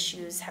up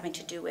issues having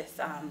to do with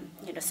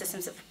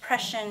systems of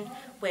oppression,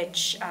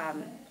 which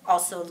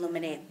also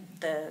illuminate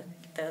the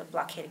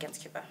blockade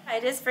against Cuba.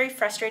 It is very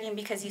frustrating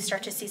because you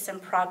start to see some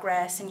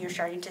progress, and you're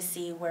starting to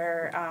see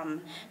where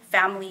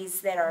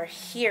families that are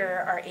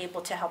here are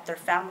able to help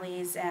their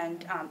families,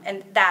 and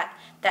that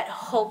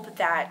hope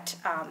that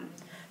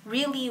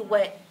really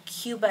what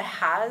Cuba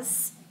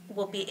has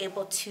will be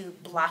able to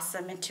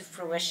blossom into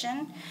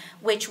fruition,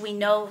 which we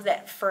know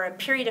that for a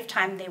period of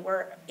time they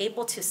were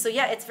able to. So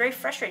yeah, it's very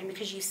frustrating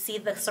because you see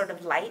the sort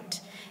of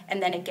light,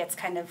 and then it gets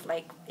kind of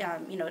like,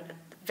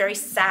 very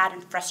sad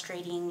and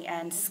frustrating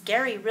and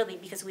scary, really,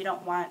 because we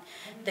don't want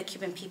the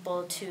Cuban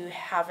people to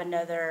have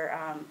another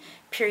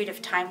period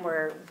of time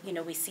where,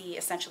 we see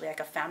essentially like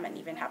a famine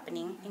even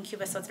happening in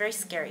Cuba. So it's very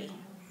scary.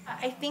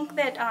 I think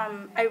that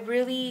I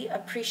really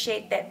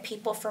appreciate that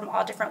people from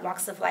all different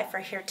walks of life are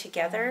here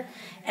together,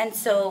 and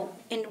so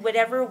in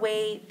whatever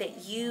way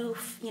that you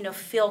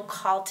feel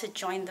called to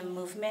join the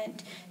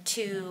movement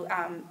to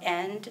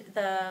end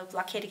the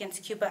blockade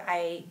against Cuba,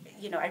 I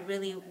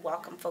really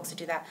welcome folks to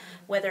do that,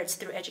 whether it's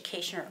through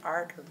education or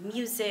art or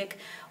music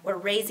or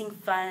raising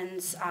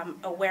funds,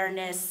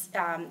 awareness,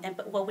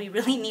 but what we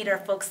really need are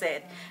folks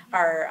that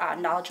are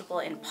knowledgeable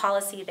in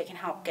policy, that can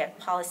help get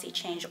policy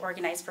change,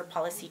 organize for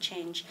policy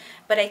change.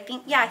 But I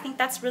think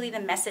that's really the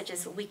message,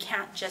 is we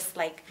can't just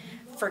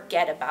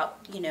forget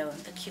about,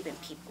 the Cuban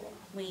people.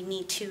 We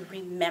need to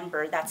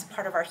remember that's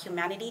part of our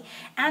humanity.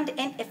 And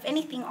if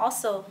anything,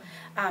 also,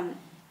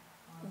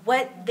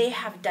 what they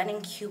have done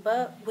in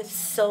Cuba with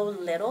so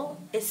little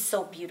is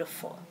so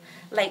beautiful.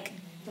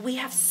 We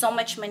have so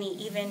much money,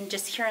 even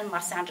just here in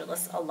Los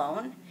Angeles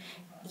alone,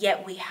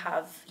 yet we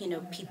have,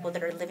 people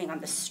that are living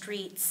on the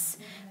streets.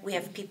 We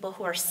have people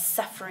who are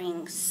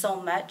suffering so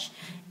much.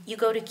 You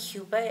go to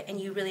Cuba and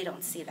you really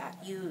don't see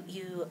that.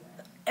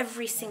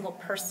 Every single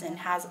person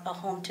has a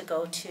home to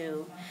go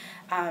to.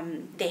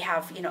 They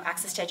have,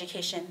 access to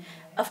education.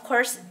 Of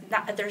course,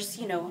 there's,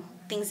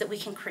 things that we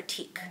can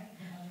critique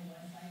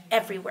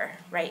everywhere,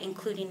 right,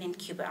 including in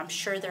Cuba. I'm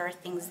sure there are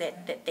things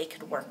that they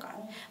could work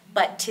on.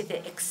 But to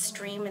the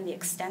extreme and the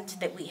extent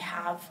that we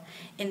have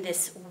in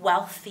this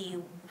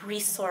wealthy,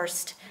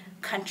 resourced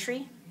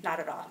country, not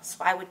at all. So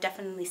I would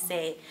definitely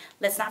say,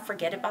 let's not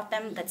forget about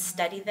them, let's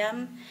study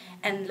them,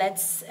 and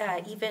let's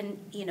even,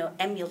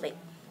 emulate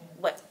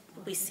what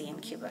we see in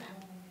Cuba.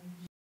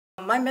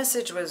 My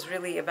message was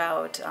really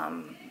about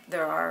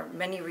there are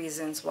many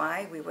reasons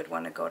why we would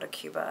want to go to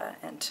Cuba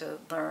and to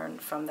learn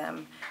from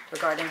them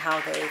regarding how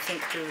they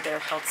think through their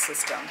health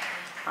system,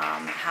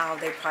 how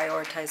they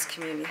prioritize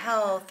community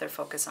health, their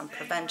focus on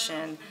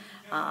prevention,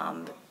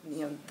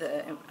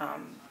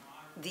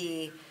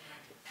 the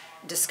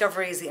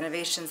discoveries, the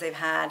innovations they've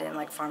had in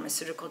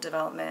pharmaceutical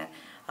development.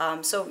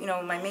 So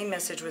my main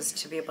message was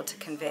to be able to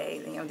convey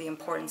the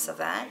importance of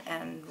that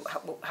and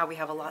how we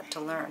have a lot to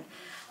learn,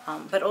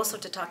 but also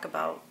to talk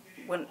about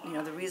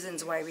the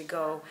reasons why we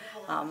go,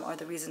 or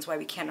the reasons why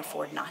we can't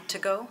afford not to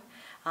go,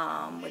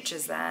 which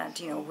is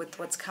that with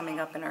what's coming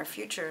up in our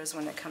futures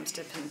when it comes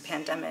to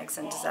pandemics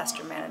and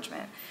disaster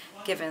management,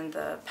 given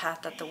the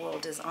path that the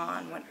world is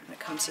on when it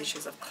comes to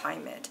issues of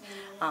climate,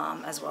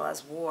 as well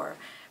as war.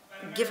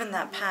 Given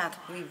that path,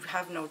 we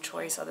have no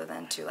choice other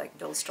than to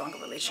build stronger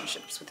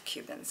relationships with the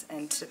Cubans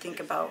and to think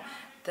about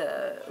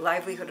the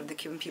livelihood of the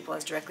Cuban people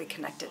as directly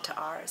connected to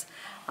ours,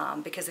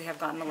 because they have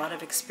gotten a lot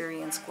of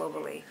experience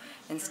globally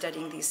in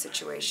studying these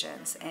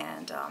situations.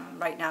 And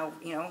right now,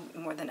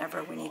 more than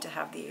ever, we need to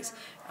have these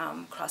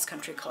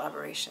cross-country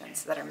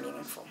collaborations that are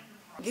meaningful.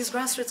 These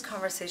grassroots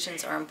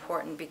conversations are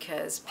important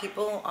because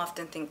people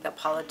often think that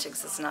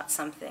politics is not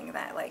something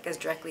that is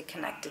directly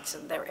connected to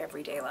their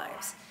everyday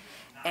lives.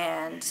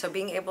 And so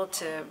being able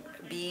to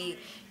be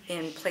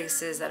in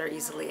places that are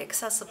easily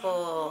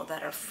accessible,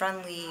 that are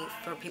friendly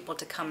for people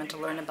to come and to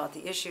learn about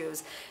the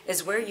issues,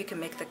 is where you can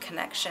make the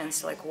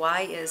connections to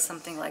why is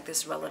something like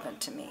this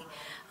relevant to me,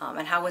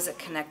 and how is it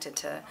connected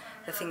to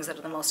the things that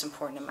are the most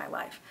important in my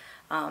life.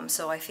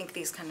 So I think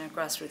these kind of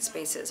grassroots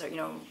spaces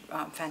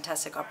are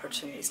fantastic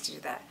opportunities to do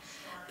that.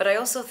 But I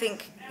also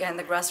think in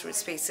the grassroots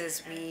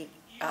spaces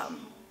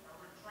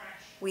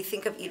we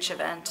think of each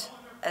event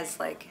as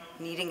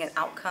needing an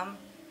outcome,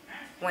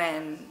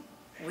 when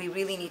we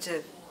really need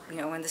to,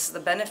 and this is the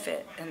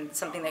benefit and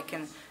something that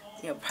can,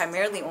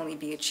 primarily only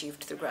be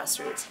achieved through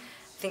grassroots.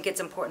 I think it's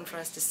important for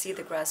us to see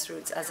the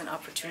grassroots as an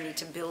opportunity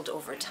to build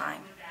over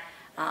time.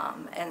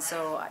 And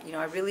so,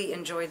 I really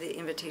enjoy the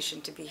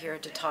invitation to be here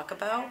to talk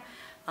about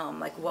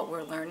what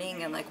we're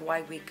learning and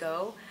why we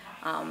go.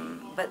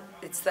 But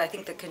it's, I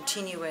think, the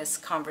continuous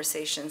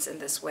conversations in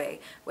this way,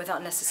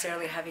 without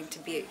necessarily having to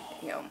be,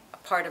 a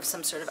part of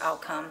some sort of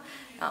outcome,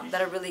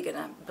 that are really going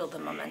to build the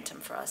momentum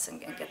for us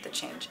and get the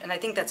change. And I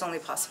think that's only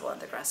possible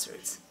at the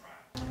grassroots.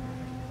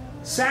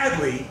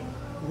 Sadly,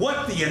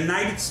 what the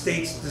United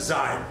States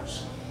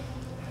desires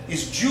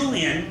is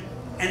Julian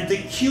and the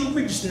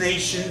Cuban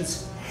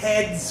nation's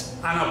heads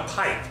on a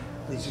pike.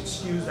 Please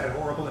excuse that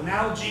horrible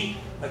analogy,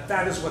 but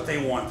that is what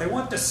they want. They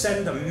want to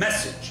send a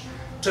message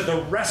to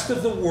the rest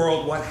of the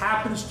world what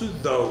happens to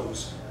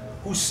those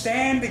who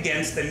stand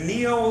against the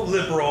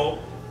neoliberal,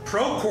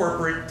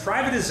 pro-corporate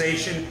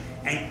privatization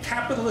and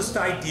capitalist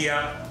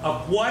idea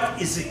of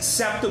what is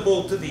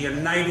acceptable to the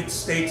United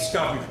States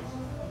government.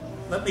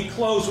 Let me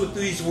close with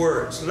these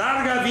words.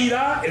 Larga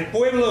vida el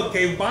pueblo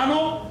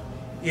cubano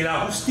y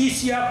la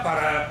justicia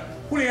para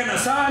Julian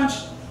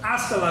Assange.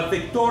 Hasta la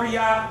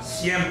victoria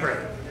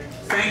siempre.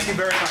 Thank you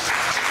very much.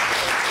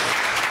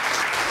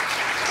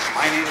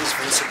 My name is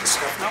Vincent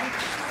DiStefano,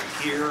 and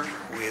I'm here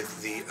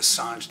with the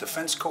Assange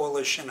Defense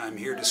Coalition. I'm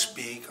here to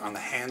speak on the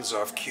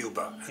hands-off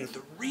Cuba. And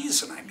the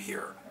reason I'm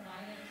here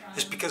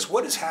is because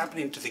what is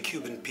happening to the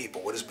Cuban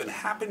people, what has been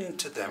happening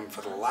to them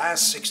for the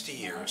last 60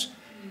 years,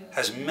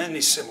 has many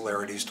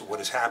similarities to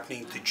what is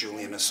happening to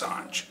Julian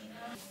Assange.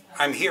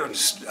 I'm here in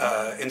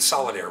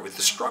solidarity with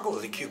the struggle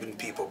of the Cuban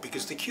people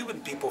because the Cuban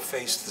people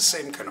face the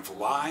same kind of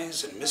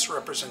lies and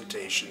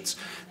misrepresentations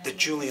that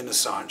Julian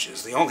Assange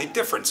is. The only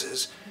difference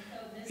is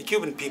the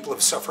Cuban people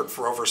have suffered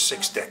for over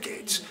 6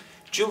 decades.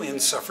 Julian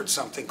suffered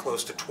something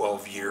close to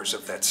 12 years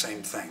of that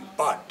same thing.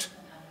 But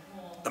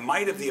the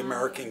might of the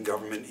American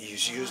government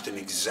is used in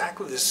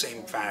exactly the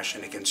same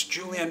fashion against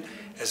Julian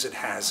as it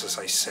has, as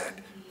I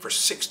said, for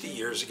 60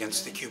 years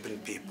against the Cuban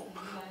people.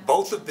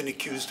 Both have been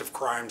accused of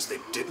crimes they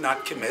did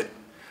not commit.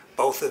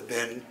 Both have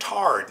been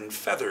tarred and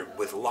feathered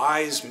with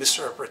lies,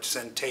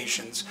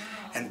 misrepresentations,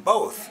 and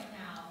both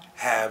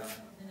have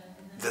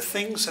the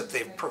things that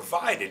they've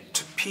provided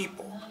to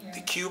people,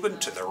 the Cuban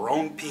to their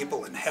own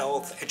people in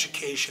health,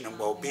 education, and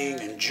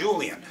well-being, and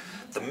Julian,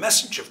 the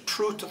message of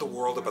truth to the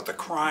world about the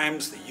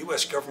crimes the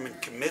U.S.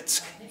 government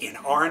commits in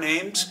our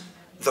names.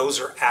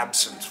 Those are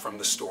absent from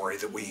the story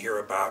that we hear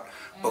about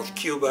both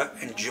Cuba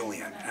and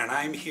Julian. And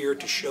I'm here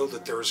to show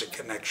that there is a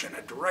connection,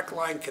 a direct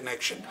line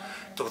connection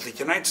to what the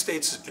United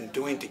States has been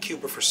doing to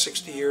Cuba for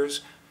 60 years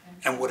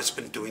and what it's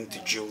been doing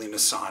to Julian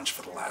Assange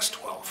for the last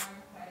 12.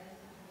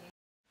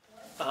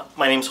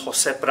 My name is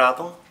Jose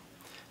Prado.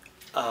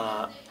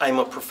 I'm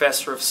a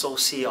professor of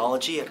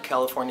sociology at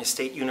California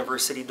State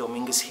University,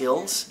 Dominguez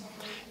Hills.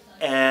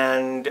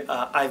 And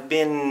I've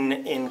been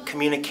in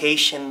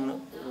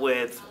communication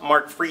with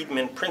Mark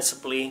Friedman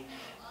principally,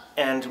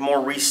 and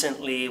more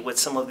recently with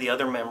some of the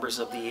other members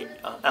of the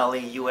LA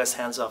U.S.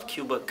 Hands Off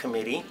Cuba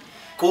Committee.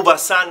 Cuba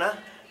sana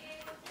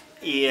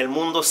y el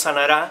mundo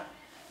sanará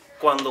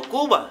cuando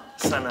Cuba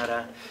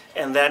sanará.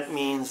 And that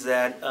means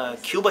that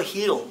Cuba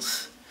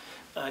heals.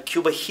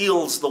 Cuba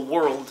heals the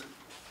world,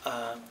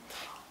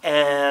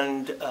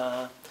 and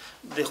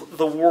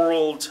the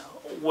world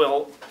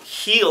will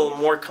heal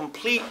more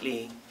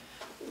completely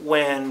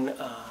when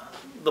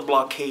the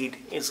blockade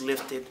is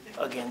lifted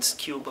against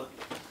Cuba.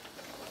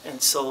 And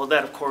so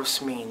that, of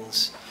course,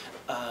 means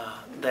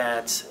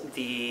that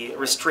the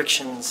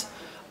restrictions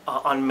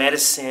on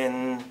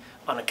medicine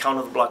on account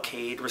of the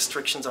blockade,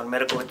 restrictions on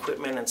medical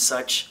equipment and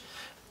such,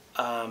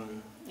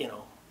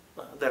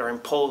 that are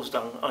imposed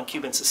on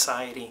Cuban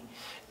society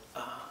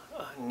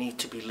need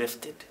to be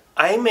lifted.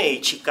 I'm a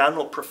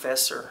Chicano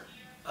professor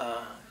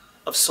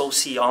of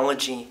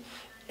sociology,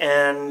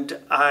 and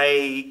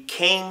I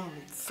came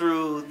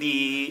through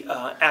the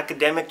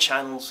academic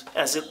channels,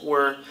 as it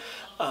were,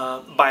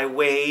 by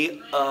way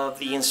of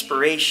the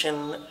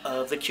inspiration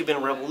of the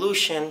Cuban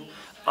Revolution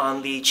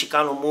on the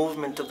Chicano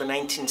movement of the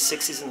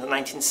 1960s and the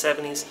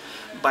 1970s,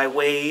 by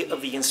way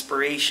of the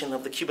inspiration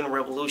of the Cuban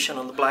Revolution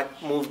on the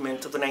black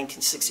movement of the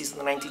 1960s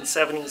and the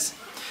 1970s.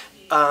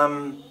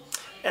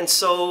 And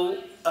so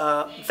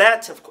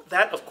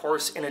that, of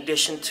course, in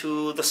addition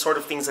to the sort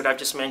of things that I've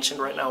just mentioned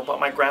right now about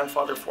my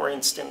grandfather, for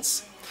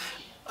instance,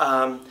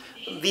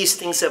 these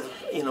things have,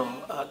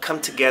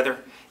 come together,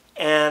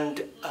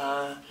 and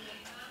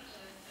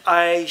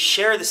I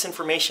share this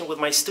information with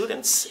my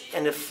students.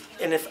 And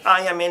if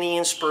I am any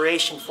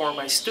inspiration for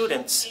my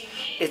students,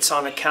 it's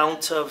on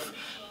account of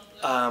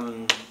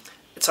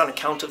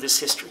this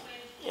history.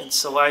 And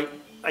so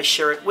I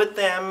share it with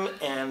them,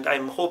 and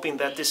I'm hoping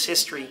that this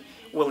history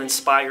will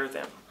inspire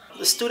them.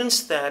 The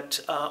students that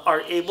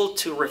are able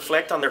to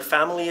reflect on their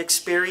family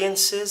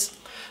experiences,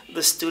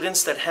 the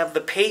students that have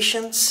the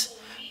patience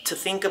to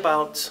think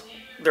about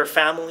their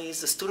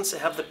families, the students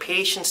that have the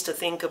patience to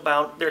think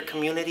about their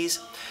communities,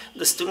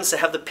 the students that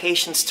have the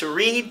patience to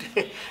read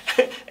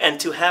and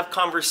to have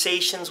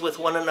conversations with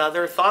one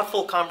another,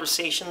 thoughtful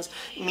conversations,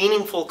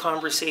 meaningful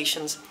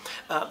conversations.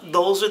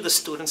 Those are the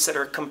students that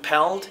are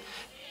compelled.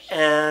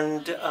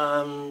 And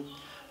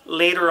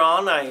later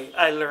on,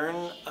 I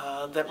learned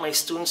that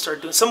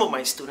some of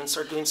my students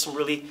are doing some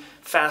really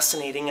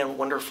fascinating and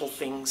wonderful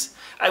things.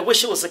 I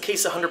wish it was the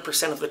case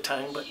 100% of the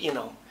time, but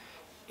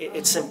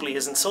it simply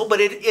isn't so.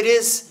 But it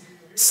is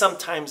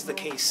sometimes the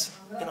case,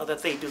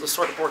 that they do the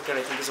sort of work that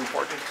I think is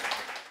important.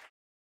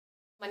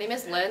 My name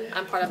is Lynn.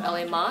 I'm part of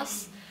LA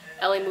MOS,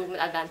 LA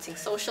Movement Advancing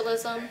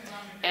Socialism,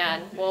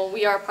 and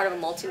we are part of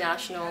a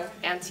multinational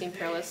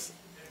anti-imperialist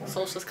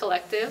socialist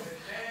collective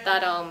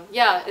that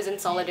is in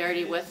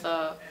solidarity with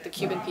the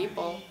Cuban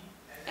people.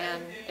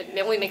 and it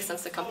only makes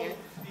sense to come here.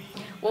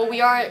 Well,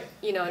 we are,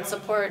 you know, in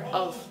support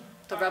of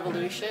the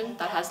revolution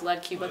that has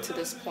led Cuba to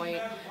this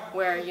point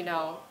where, you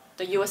know,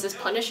 the U.S. is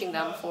punishing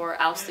them for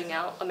ousting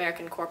out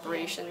American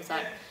corporations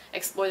that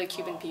exploit the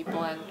Cuban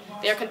people, and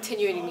they are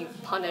continuing to be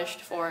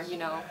punished for, you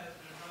know,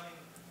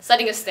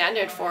 setting a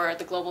standard for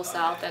the global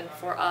South and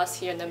for us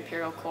here in the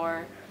Imperial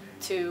Core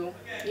to,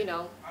 you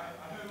know,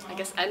 I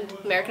guess end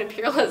American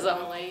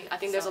imperialism. Like, I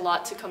think there's a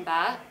lot to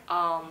combat,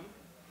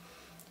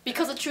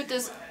 because the truth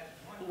is,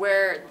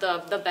 where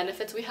the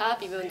benefits we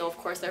have, even though of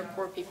course there are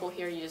poor people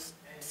here, you just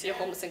see a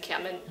homeless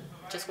encampment,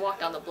 just walk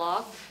down the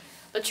block.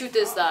 The truth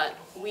is that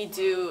we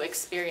do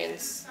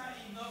experience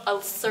a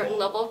certain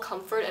level of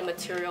comfort and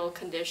material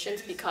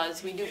conditions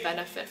because we do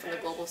benefit from the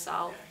global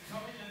South.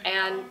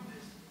 And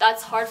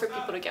that's hard for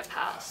people to get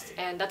past,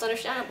 and that's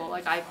understandable.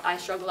 Like, I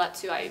struggle that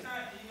too.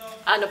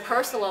 On a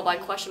personal level, I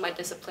question my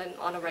discipline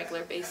on a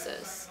regular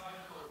basis.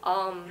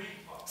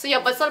 So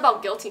yeah, but it's not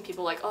about guilting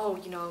people like, oh,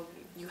 you know,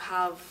 you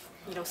have,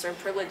 you know, certain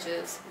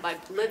privileges by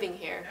living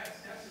here.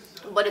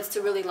 But it's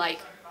to really, like,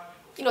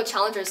 you know,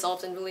 challenge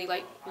ourselves and really,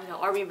 like, you know,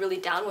 are we really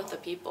down with the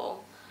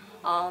people?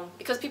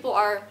 Because people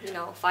are, you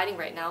know, fighting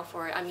right now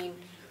for it. I mean,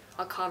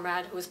 a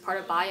comrade who was part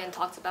of Bayan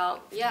talks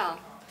about, yeah,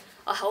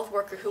 a health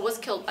worker who was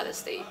killed by the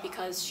state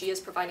because she is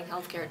providing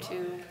health care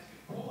to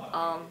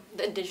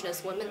the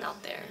indigenous women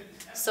out there.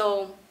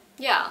 So,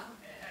 yeah.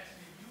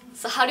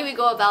 So how do we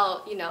go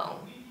about, you know,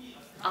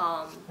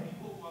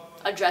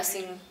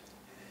 addressing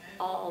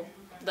all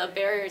the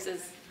barriers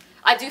is,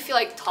 I do feel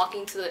like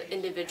talking to the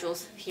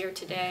individuals here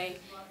today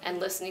and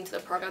listening to the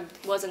program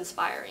was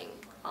inspiring,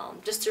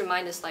 just to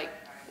remind us, like,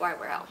 why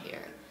we're out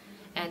here.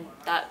 And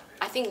that,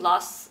 I think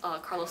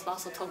Carlos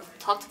Lazo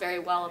talked very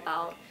well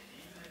about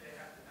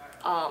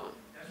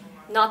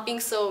not being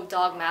so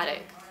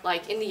dogmatic.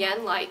 Like, in the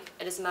end, like,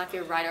 it doesn't matter if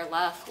you're right or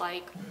left.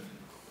 Like,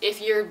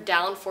 if you're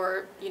down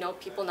for, you know,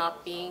 people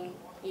not being,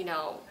 you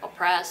know,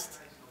 oppressed,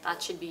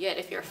 that should be it.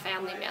 If you're a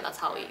family man, that's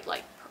how we,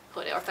 like,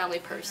 put it, or family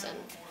person.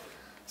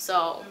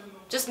 So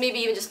just maybe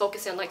even just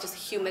focusing on, like, just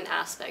human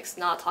aspects,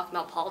 not talking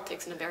about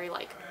politics in a very,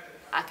 like,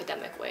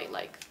 academic way.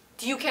 Like,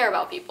 do you care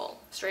about people?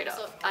 Straight up.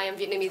 So I am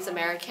Vietnamese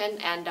American,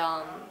 and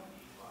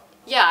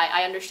yeah,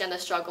 I understand the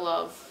struggle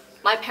of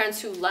my parents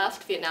who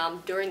left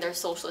Vietnam during their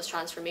socialist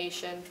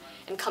transformation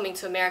and coming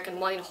to America and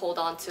wanting to hold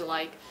on to,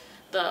 like,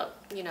 the,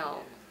 you know,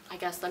 I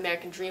guess the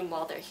American dream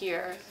while they're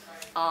here.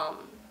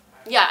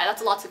 Yeah,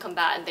 that's a lot to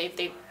combat, and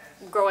they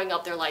growing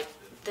up, they're like,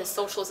 this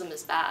socialism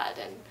is bad,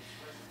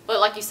 but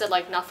like you said,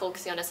 like, not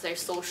focusing on necessarily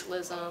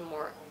socialism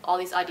or all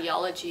these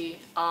ideology,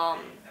 on,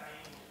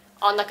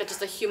 like,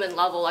 just a human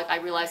level. Like, I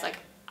realized, like,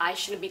 I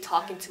shouldn't be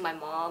talking to my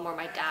mom or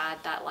my dad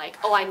that, like,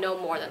 oh, I know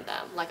more than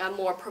them, like, I'm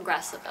more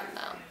progressive than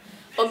them.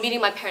 But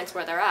meeting my parents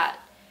where they're at,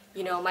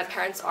 you know, my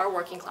parents are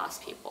working class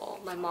people.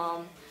 My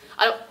mom,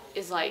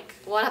 is like,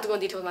 well, I don't have to go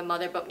into detail with my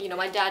mother, but, you know,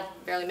 my dad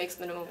barely makes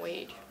minimum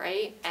wage,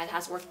 right? And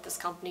has worked at this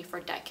company for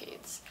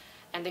decades.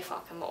 And they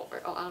fuck him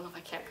over. Oh, I don't know if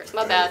I can't curse.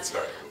 My bad.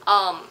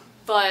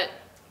 But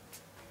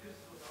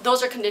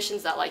those are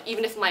conditions that, like,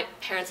 even if my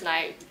parents and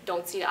I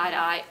don't see eye to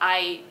eye,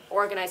 I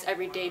organize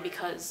every day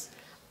because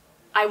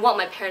I want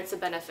my parents to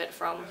benefit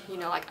from, you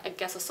know, like, I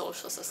guess a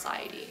socialist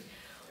society.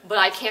 But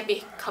I can't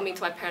be coming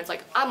to my parents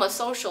like, I'm a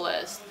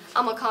socialist,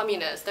 I'm a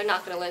communist. They're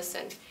not going to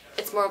listen.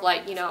 It's more of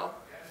like, you know,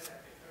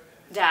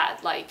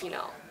 Dad, like, you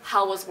know,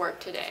 how was work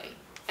today?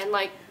 And,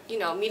 like, you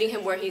know, meeting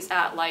him where he's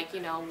at, like, you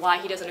know, why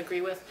he doesn't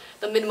agree with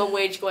the minimum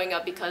wage going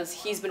up because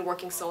he's been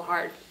working so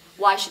hard.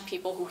 Why should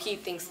people who he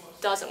thinks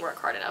doesn't work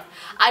hard enough?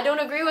 I don't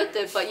agree with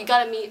it, but you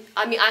gotta meet,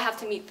 I mean, I have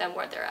to meet them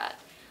where they're at.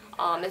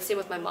 And same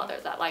with my mother,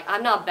 that, like,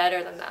 I'm not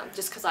better than them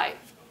just because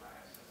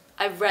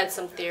I've read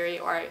some theory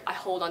or I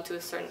hold on to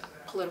a certain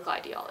political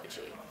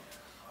ideology.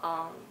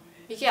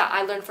 Yeah,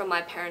 I learned from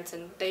my parents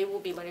and they will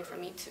be learning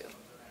from me too.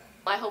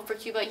 My hope for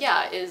Cuba,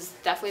 yeah, is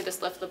definitely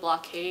this lift the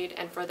blockade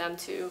and for them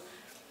to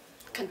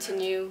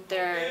continue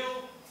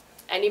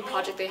any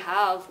project they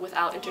have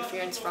without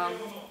interference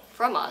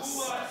from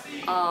us.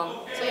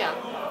 So yeah,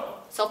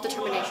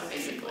 self-determination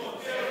basically.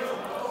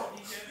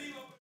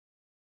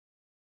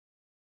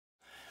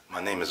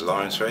 My name is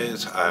Lawrence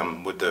Reyes.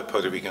 I'm with the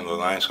Puerto Rican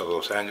Alliance of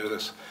Los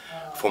Angeles,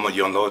 former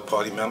Young Lord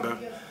Party member,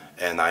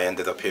 and I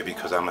ended up here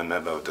because I'm a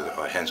member of the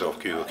Hands Off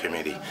Cuba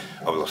Committee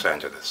of Los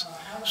Angeles.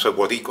 Soy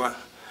boricua,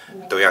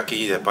 estoy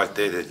aquí de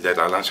parte de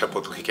la Alianza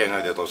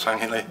Puertorriqueña de Los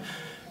Ángeles.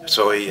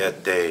 Soy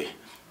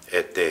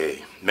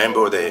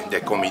miembro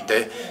del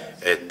comité,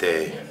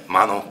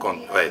 mano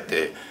con,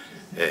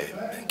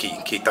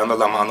 quitando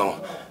la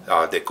mano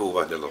de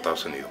Cuba de los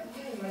Estados Unidos.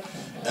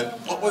 And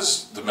what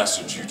was the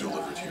message you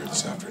delivered here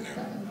this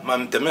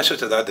afternoon? The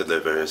message that I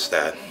deliver is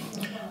that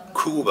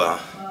Cuba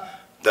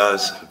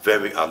does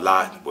a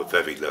lot with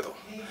very little.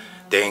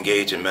 They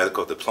engage in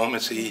medical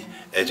diplomacy,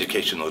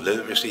 educational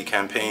literacy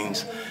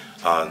campaigns.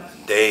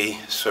 They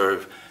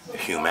serve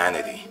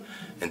humanity.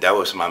 And that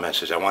was my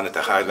message. I wanted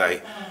to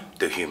highlight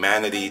the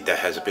humanity that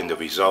has been the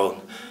result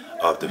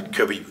of the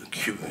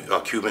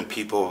Cuban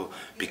people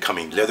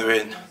becoming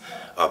literate,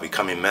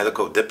 becoming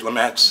medical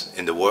diplomats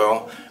in the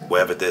world,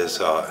 wherever there's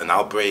an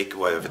outbreak,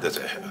 wherever there's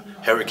a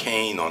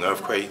hurricane or an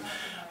earthquake.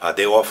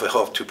 They offer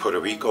help to Puerto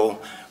Rico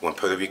when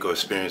Puerto Rico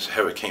experienced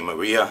Hurricane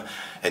Maria,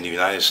 and the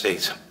United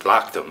States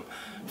blocked them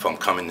from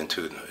coming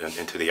into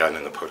the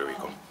island of Puerto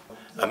Rico.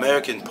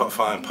 American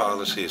foreign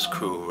policy is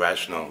cruel,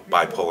 rational,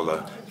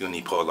 bipolar,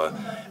 unipolar.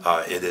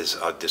 It is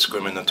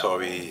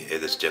discriminatory,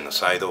 it is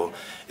genocidal,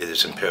 it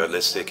is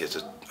imperialistic, it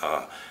is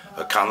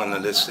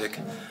colonialistic,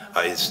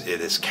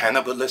 it is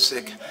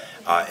cannibalistic,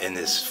 and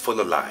is full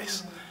of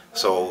lies.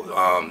 So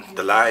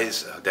the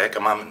lies, the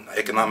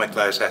economic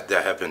lies that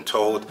have been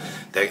told,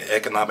 the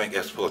economic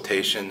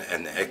exploitation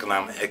and the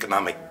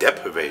economic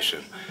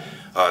deprivation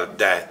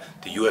that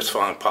the U.S.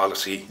 foreign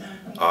policy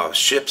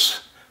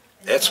ships,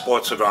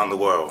 exports around the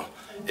world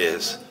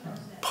is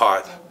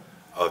part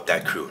of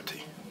that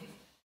cruelty.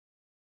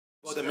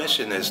 Well, the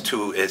mission is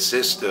to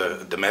assist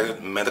the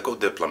medical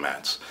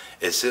diplomats,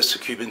 assist the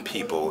Cuban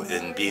people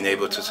in being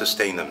able to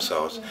sustain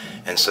themselves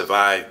and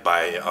survive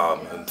by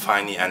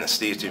finding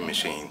anesthesia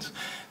machines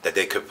that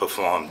they could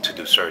perform to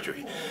do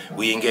surgery.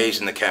 We engaged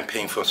in the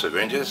campaign for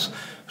syringes,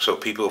 so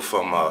people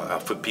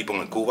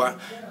in Cuba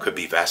could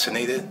be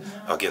vaccinated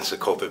against the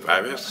COVID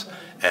virus.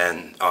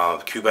 And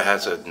Cuba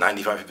has a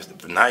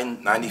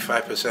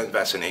 95%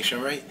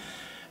 vaccination rate.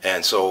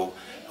 And so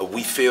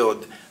we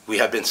feel we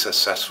have been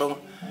successful.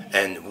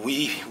 And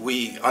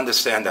we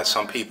understand that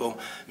some people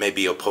may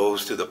be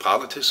opposed to the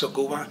politics of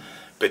Cuba,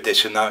 but they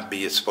should not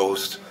be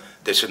opposed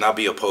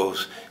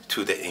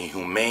to the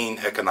inhumane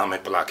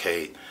economic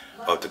blockade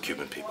of the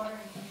Cuban people.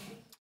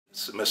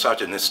 It's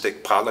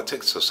misogynistic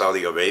politics of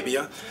Saudi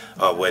Arabia,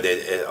 where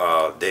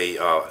they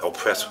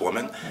oppress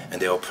women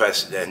and they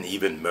oppress and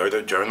even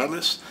murder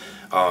journalists.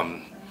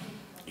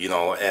 You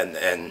know,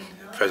 and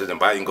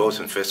President Biden goes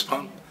and fist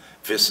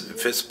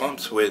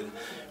bumps with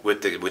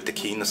the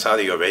king of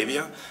Saudi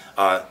Arabia,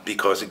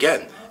 because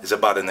again, it's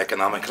about an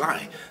economic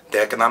lie. The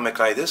economic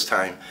lie this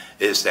time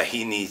is that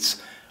he needs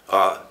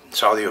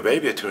Saudi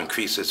Arabia to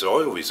increase its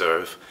oil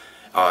reserve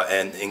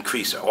and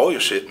increase oil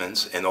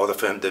shipments in order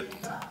for him to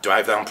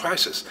drive down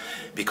prices.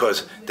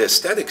 Because the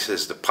aesthetics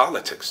is the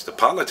politics. The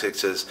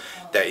politics is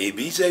that if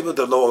he's able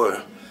to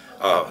lower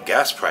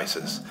gas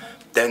prices,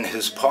 then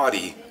his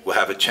party will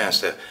have a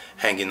chance to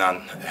hanging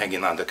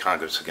on to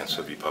Congress against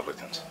the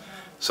Republicans.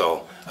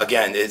 So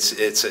again,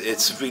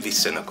 it's really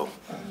cynical.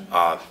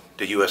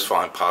 The U.S.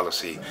 foreign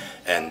policy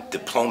and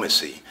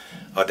diplomacy,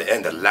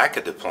 and the lack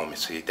of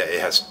diplomacy that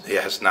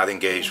it has not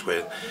engaged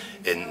with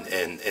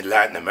in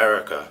Latin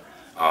America,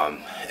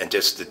 and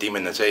just the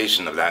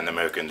demonization of Latin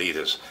American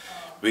leaders,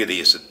 really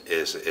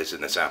is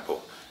an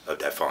example of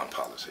that foreign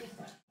policy.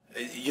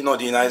 You know,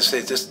 the United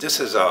States, this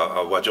is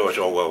what George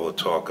Orwell would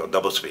talk, a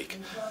doublespeak.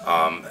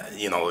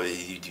 You know,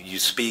 you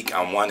speak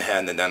on one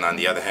hand and then on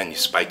the other hand you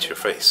spite your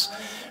face,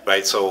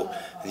 right? So,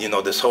 you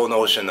know, this whole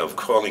notion of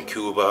calling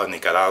Cuba,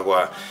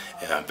 Nicaragua,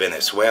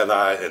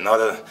 Venezuela, and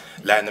other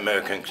Latin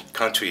American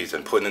countries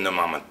and putting them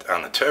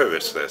on a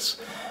terrorist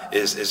list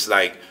is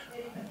like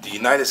the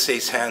United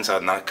States' hands are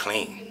not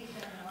clean.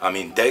 I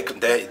mean,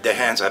 their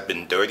hands have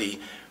been dirty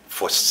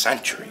for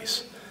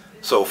centuries.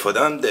 So for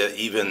them to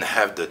even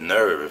have the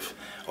nerve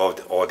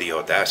or the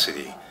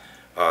audacity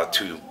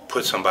to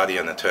put somebody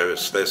on a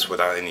terrorist list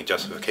without any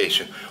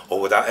justification or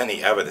without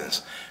any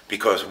evidence,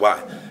 because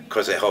why?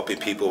 Because they're helping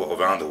people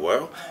around the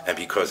world, and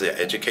because they're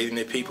educating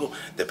their people,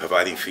 they're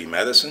providing free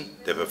medicine,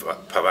 they're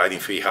providing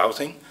free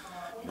housing,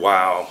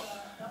 while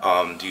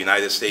the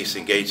United States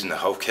engaged in the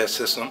healthcare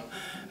system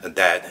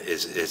that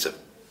is a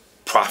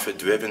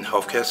profit-driven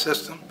healthcare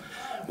system,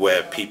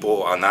 where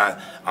people are not,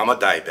 I'm a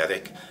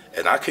diabetic,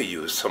 and I could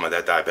use some of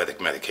that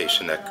diabetic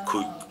medication that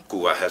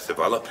Cuba has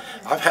developed.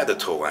 I've had the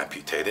toe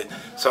amputated,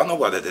 so I know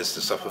what it is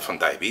to suffer from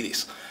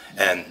diabetes.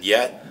 And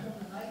yet,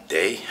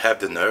 they have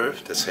the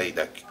nerve to say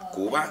that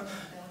Cuba,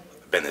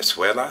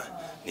 Venezuela,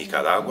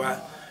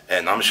 Nicaragua,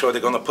 and I'm sure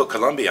they're going to put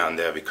Colombia on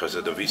there because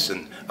of the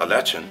recent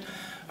election,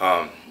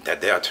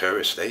 that they are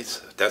terrorist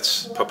states.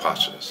 That's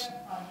preposterous.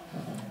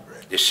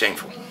 It's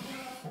shameful.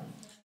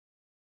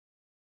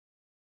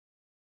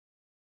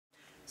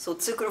 So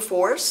Tsukuru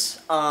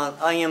Force,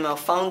 I am a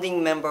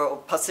founding member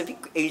of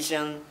Pacific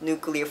Asian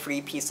Nuclear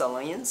Free Peace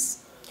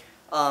Alliance.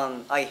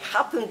 I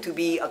happened to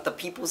be at the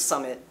People's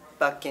Summit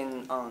back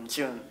in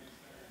June,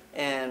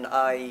 and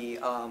I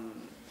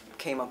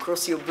came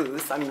across your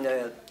booth. I mean,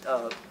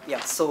 yeah.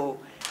 So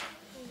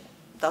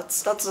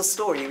that's the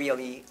story,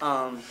 really.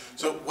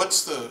 So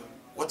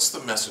what's the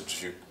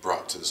message you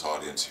brought to this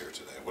audience here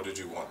today? What did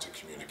you want to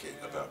communicate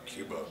about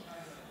Cuba,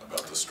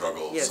 about the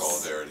struggle, yes.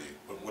 solidarity?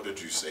 What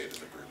did you say to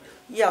the group here?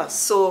 Yeah,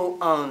 so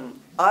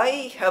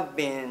I have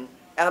been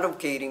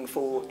advocating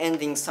for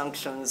ending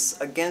sanctions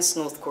against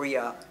North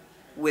Korea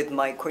with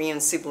my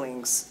Korean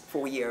siblings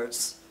for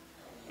years.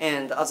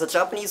 And as a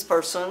Japanese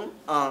person,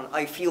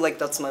 I feel like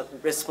that's my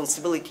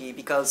responsibility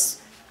because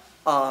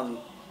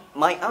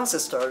my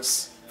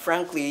ancestors,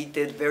 frankly,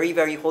 did very,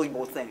 very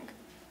horrible thing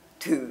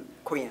to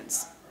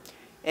Koreans.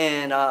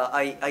 And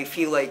I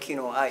feel like, you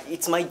know,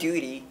 it's my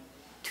duty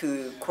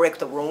to correct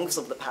the wrongs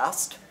of the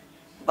past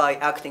by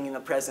acting in the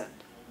present.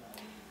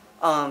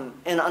 And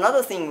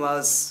another thing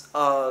was,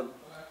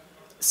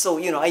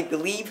 so I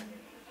believe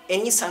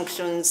any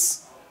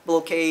sanctions,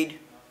 blockade,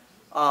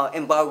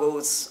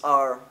 embargoes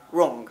are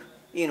wrong.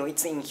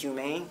 It's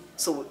inhumane,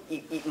 so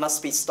it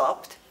must be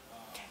stopped.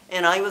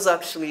 And I was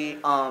actually,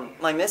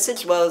 my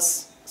message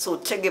was, so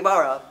Che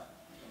Guevara,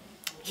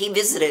 he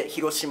visited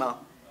Hiroshima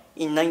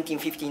in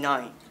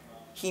 1959.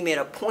 He made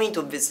a point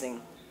of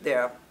visiting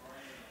there.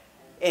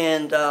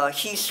 And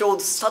he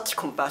showed such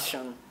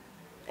compassion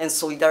and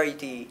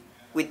solidarity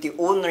with the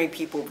ordinary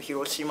people of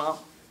Hiroshima.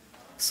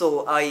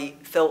 So I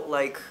felt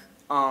like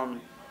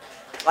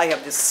I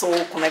have this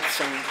soul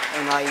connection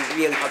and I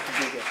really have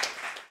to be here.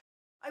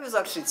 I was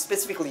actually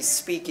specifically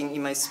speaking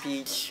in my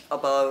speech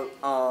about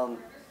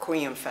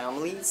Korean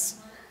families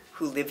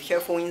who live here,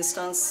 for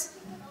instance.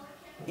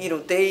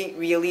 They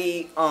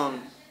really,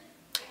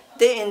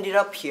 they ended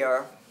up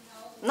here,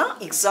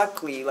 not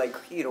exactly like,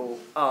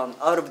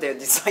 out of their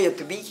desire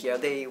to be here.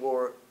 They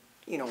were,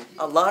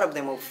 a lot of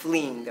them were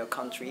fleeing their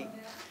country.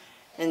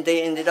 And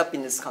they ended up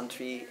in this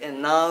country.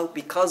 And now,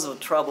 because of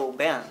travel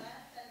ban,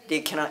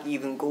 they cannot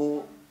even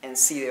go and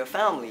see their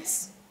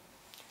families.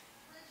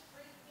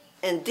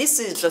 And this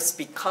is just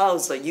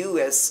because the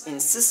U.S.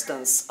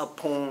 insistence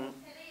upon,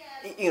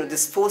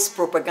 this false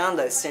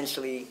propaganda,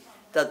 essentially,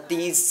 that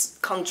these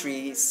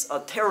countries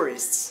are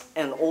terrorists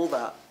and all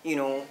that,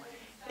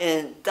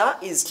 And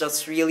that is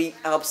just really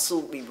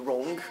absolutely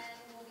wrong.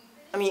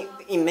 I mean,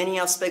 in many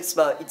aspects,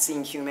 but it's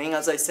inhumane,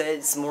 as I said,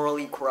 it's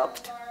morally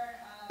corrupt.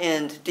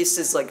 And this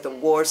is like the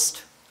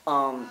worst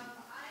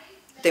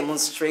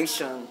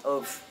demonstration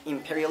of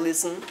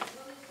imperialism.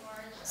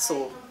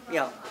 So,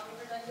 yeah,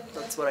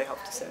 that's what I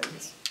have to say.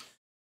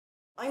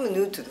 I'm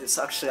new to this,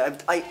 actually.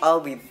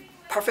 I'll be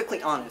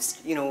perfectly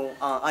honest.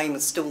 I'm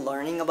still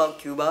learning about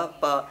Cuba,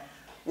 but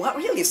what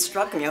really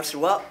struck me,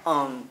 actually, what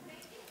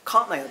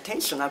caught my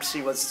attention,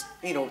 actually, was,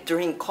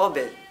 during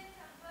COVID,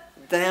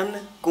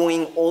 them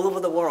going all over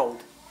the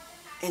world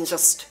and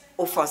just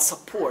offer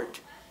support,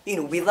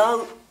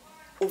 without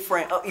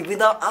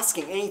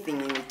asking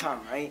anything in return,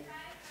 right?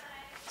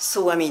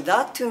 So,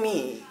 that to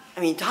me,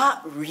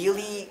 that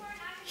really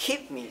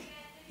hit me,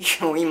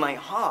 in my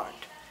heart.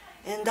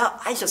 And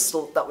that, I just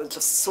thought that was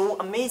just so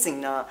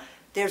amazing.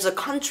 There's a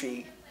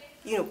country,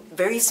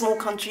 very small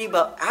country,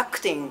 but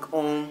acting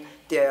on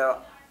their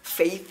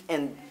faith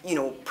and,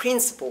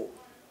 principle,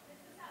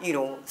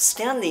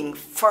 standing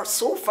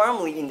so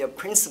firmly in their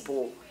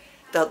principle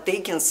that they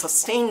can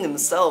sustain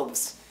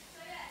themselves,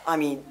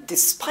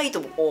 despite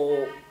of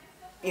all,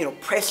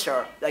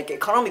 pressure, like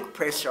economic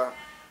pressure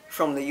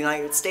from the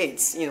United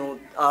States,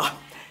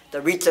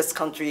 the richest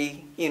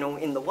country,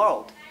 in the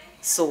world.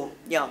 So,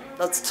 yeah,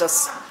 that's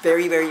just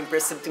very, very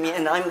impressive to me.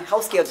 And I'm a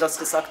healthcare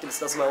justice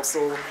activist as well.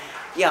 So,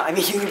 yeah,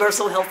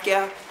 universal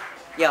healthcare,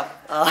 yeah,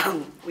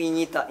 we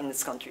need that in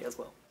this country as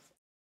well.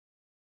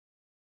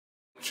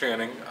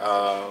 Channing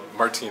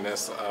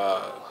Martinez,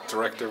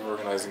 Director of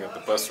Organizing at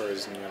the Bus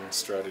Riders Union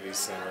Strategy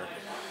Center.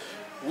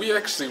 We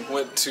actually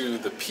went to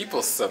the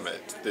People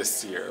Summit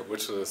this year,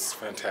 which was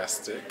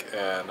fantastic,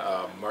 and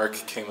Mark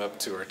came up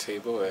to our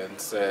table and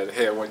said,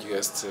 "Hey, I want you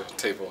guys to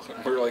table."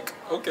 And we were like,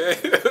 "Okay."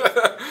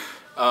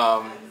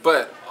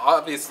 But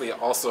obviously,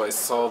 also I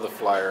saw the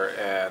flyer,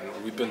 and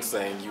we've been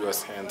saying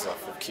U.S. hands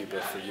off of Cuba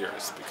for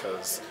years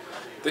because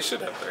they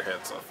should have their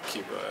hands off of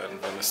Cuba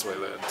and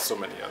Venezuela and so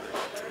many other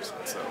countries,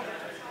 and so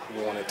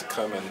we wanted to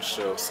come and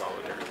show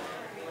solidarity.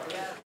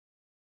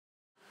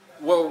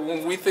 Well,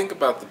 when we think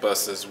about the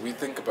buses, we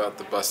think about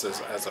the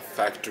buses as a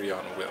factory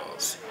on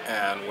wheels.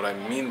 And what I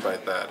mean by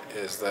that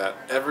is that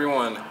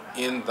everyone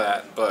in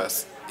that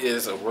bus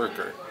is a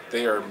worker.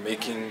 They are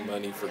making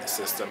money for the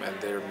system, and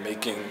they're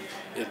making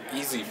it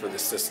easy for the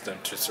system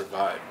to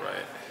survive,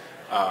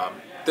 right?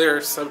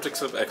 They're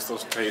subjects of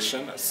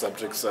exploitation,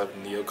 subjects of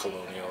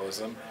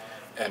neocolonialism,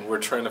 and we're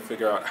trying to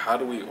figure out how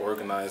do we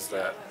organize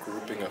that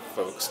grouping of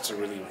folks to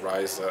really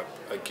rise up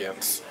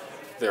against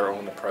their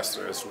own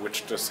oppressors,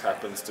 which just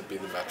happens to be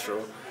the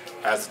Metro.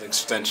 As an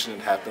extension,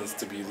 it happens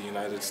to be the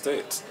United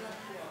States.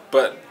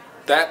 But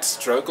that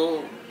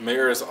struggle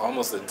mirrors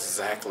almost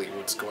exactly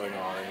what's going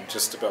on in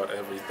just about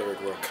every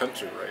third world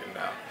country right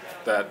now.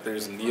 That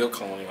there's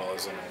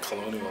neocolonialism and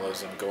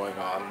colonialism going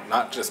on,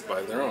 not just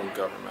by their own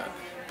government,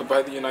 but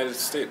by the United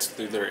States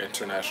through their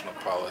international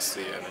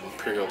policy and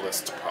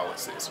imperialist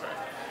policies,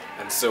 right?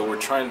 And so we're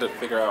trying to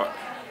figure out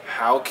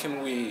how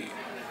can we,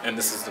 and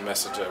this is the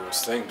message I was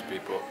saying to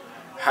people,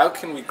 how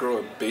can we grow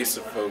a base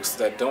of folks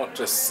that don't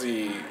just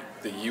see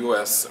the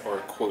U.S. or,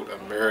 quote,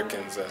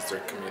 Americans as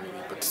their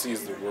community, but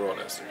sees the world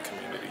as their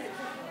community,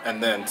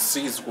 and then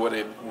sees what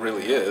it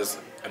really is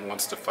and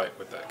wants to fight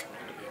with that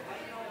community?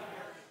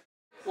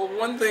 Well,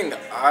 one thing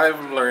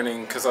I'm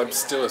learning, because I'm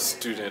still a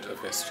student of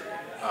history,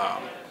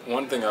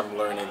 one thing I'm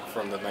learning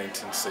from the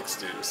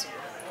 1960s,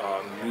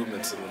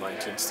 movements in the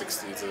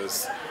 1960s,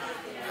 is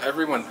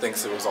everyone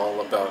thinks it was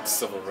all about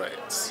civil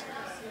rights.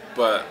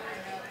 But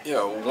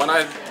when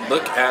I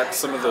look at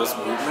some of those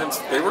movements,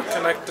 they were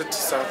connected to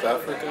South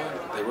Africa,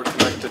 they were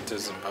connected to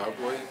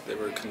Zimbabwe, they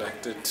were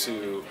connected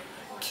to,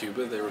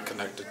 Cuba, they were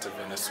connected to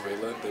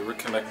Venezuela, they were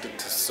connected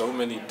to so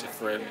many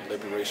different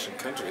liberation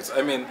countries.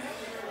 I mean,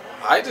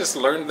 I just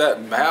learned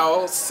that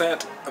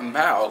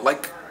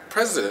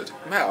President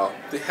Mao,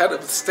 the head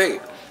of the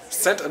state,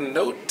 sent a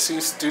note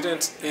to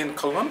students in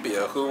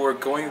Colombia who were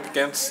going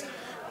against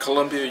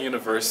Columbia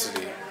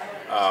University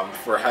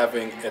for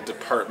having a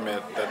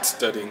department that's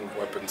studying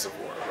weapons of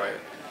war, right?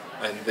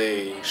 And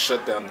they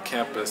shut down the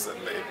campus and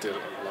they did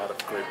a lot of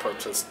great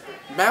protests.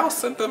 Mao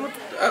sent them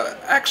an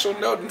actual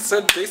note and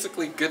said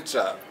basically, good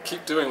job,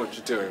 keep doing what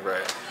you're doing,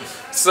 right?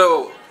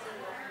 So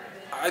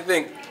I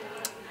think,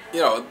 you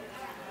know,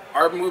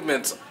 our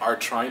movements are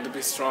trying to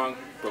be strong,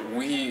 but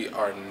we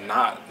are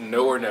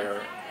nowhere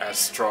near as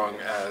strong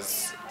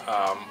as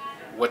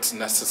what's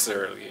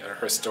necessarily or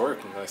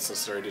historically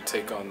necessary to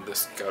take on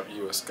this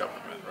U.S.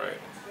 government, right?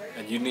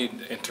 And you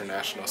need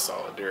international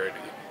solidarity,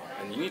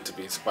 and you need to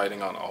be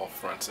fighting on all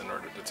fronts in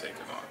order to take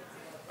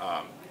it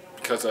on.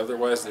 Because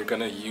otherwise they're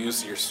going to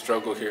use your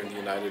struggle here in the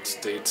United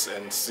States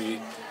and see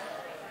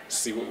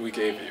what we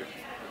gave you,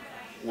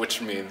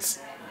 which means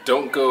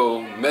don't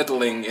go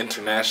meddling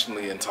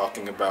internationally and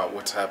talking about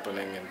what's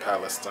happening in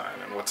Palestine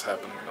and what's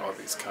happening in all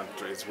these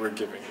countries. We're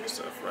giving you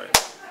stuff,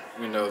 right?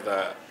 We know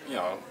that, you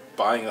know,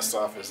 buying us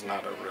off is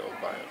not a real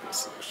viable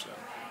solution.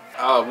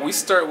 We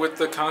start with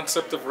the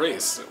concept of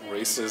race.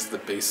 Race is the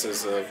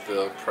basis of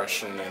the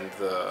oppression and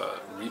the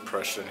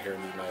repression here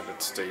in the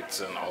United States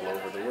and all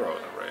over the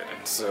world, right?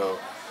 And so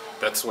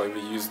that's why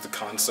we use the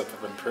concept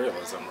of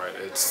imperialism, right?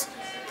 It's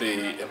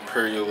the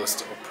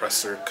imperialist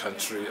oppressor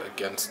country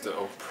against the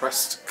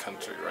oppressed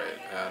country, right?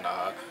 And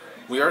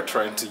we are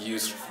trying to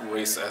use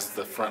race as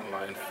the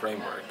frontline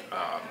framework.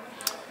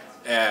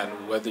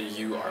 And whether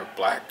you are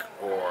black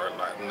or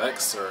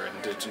Latinx or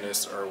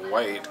indigenous or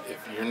white, if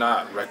you're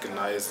not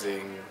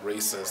recognizing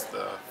race as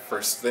the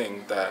first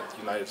thing that the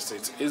United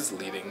States is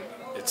leading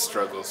its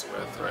struggles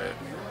with, right?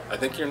 I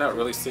think you're not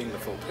really seeing the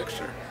full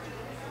picture.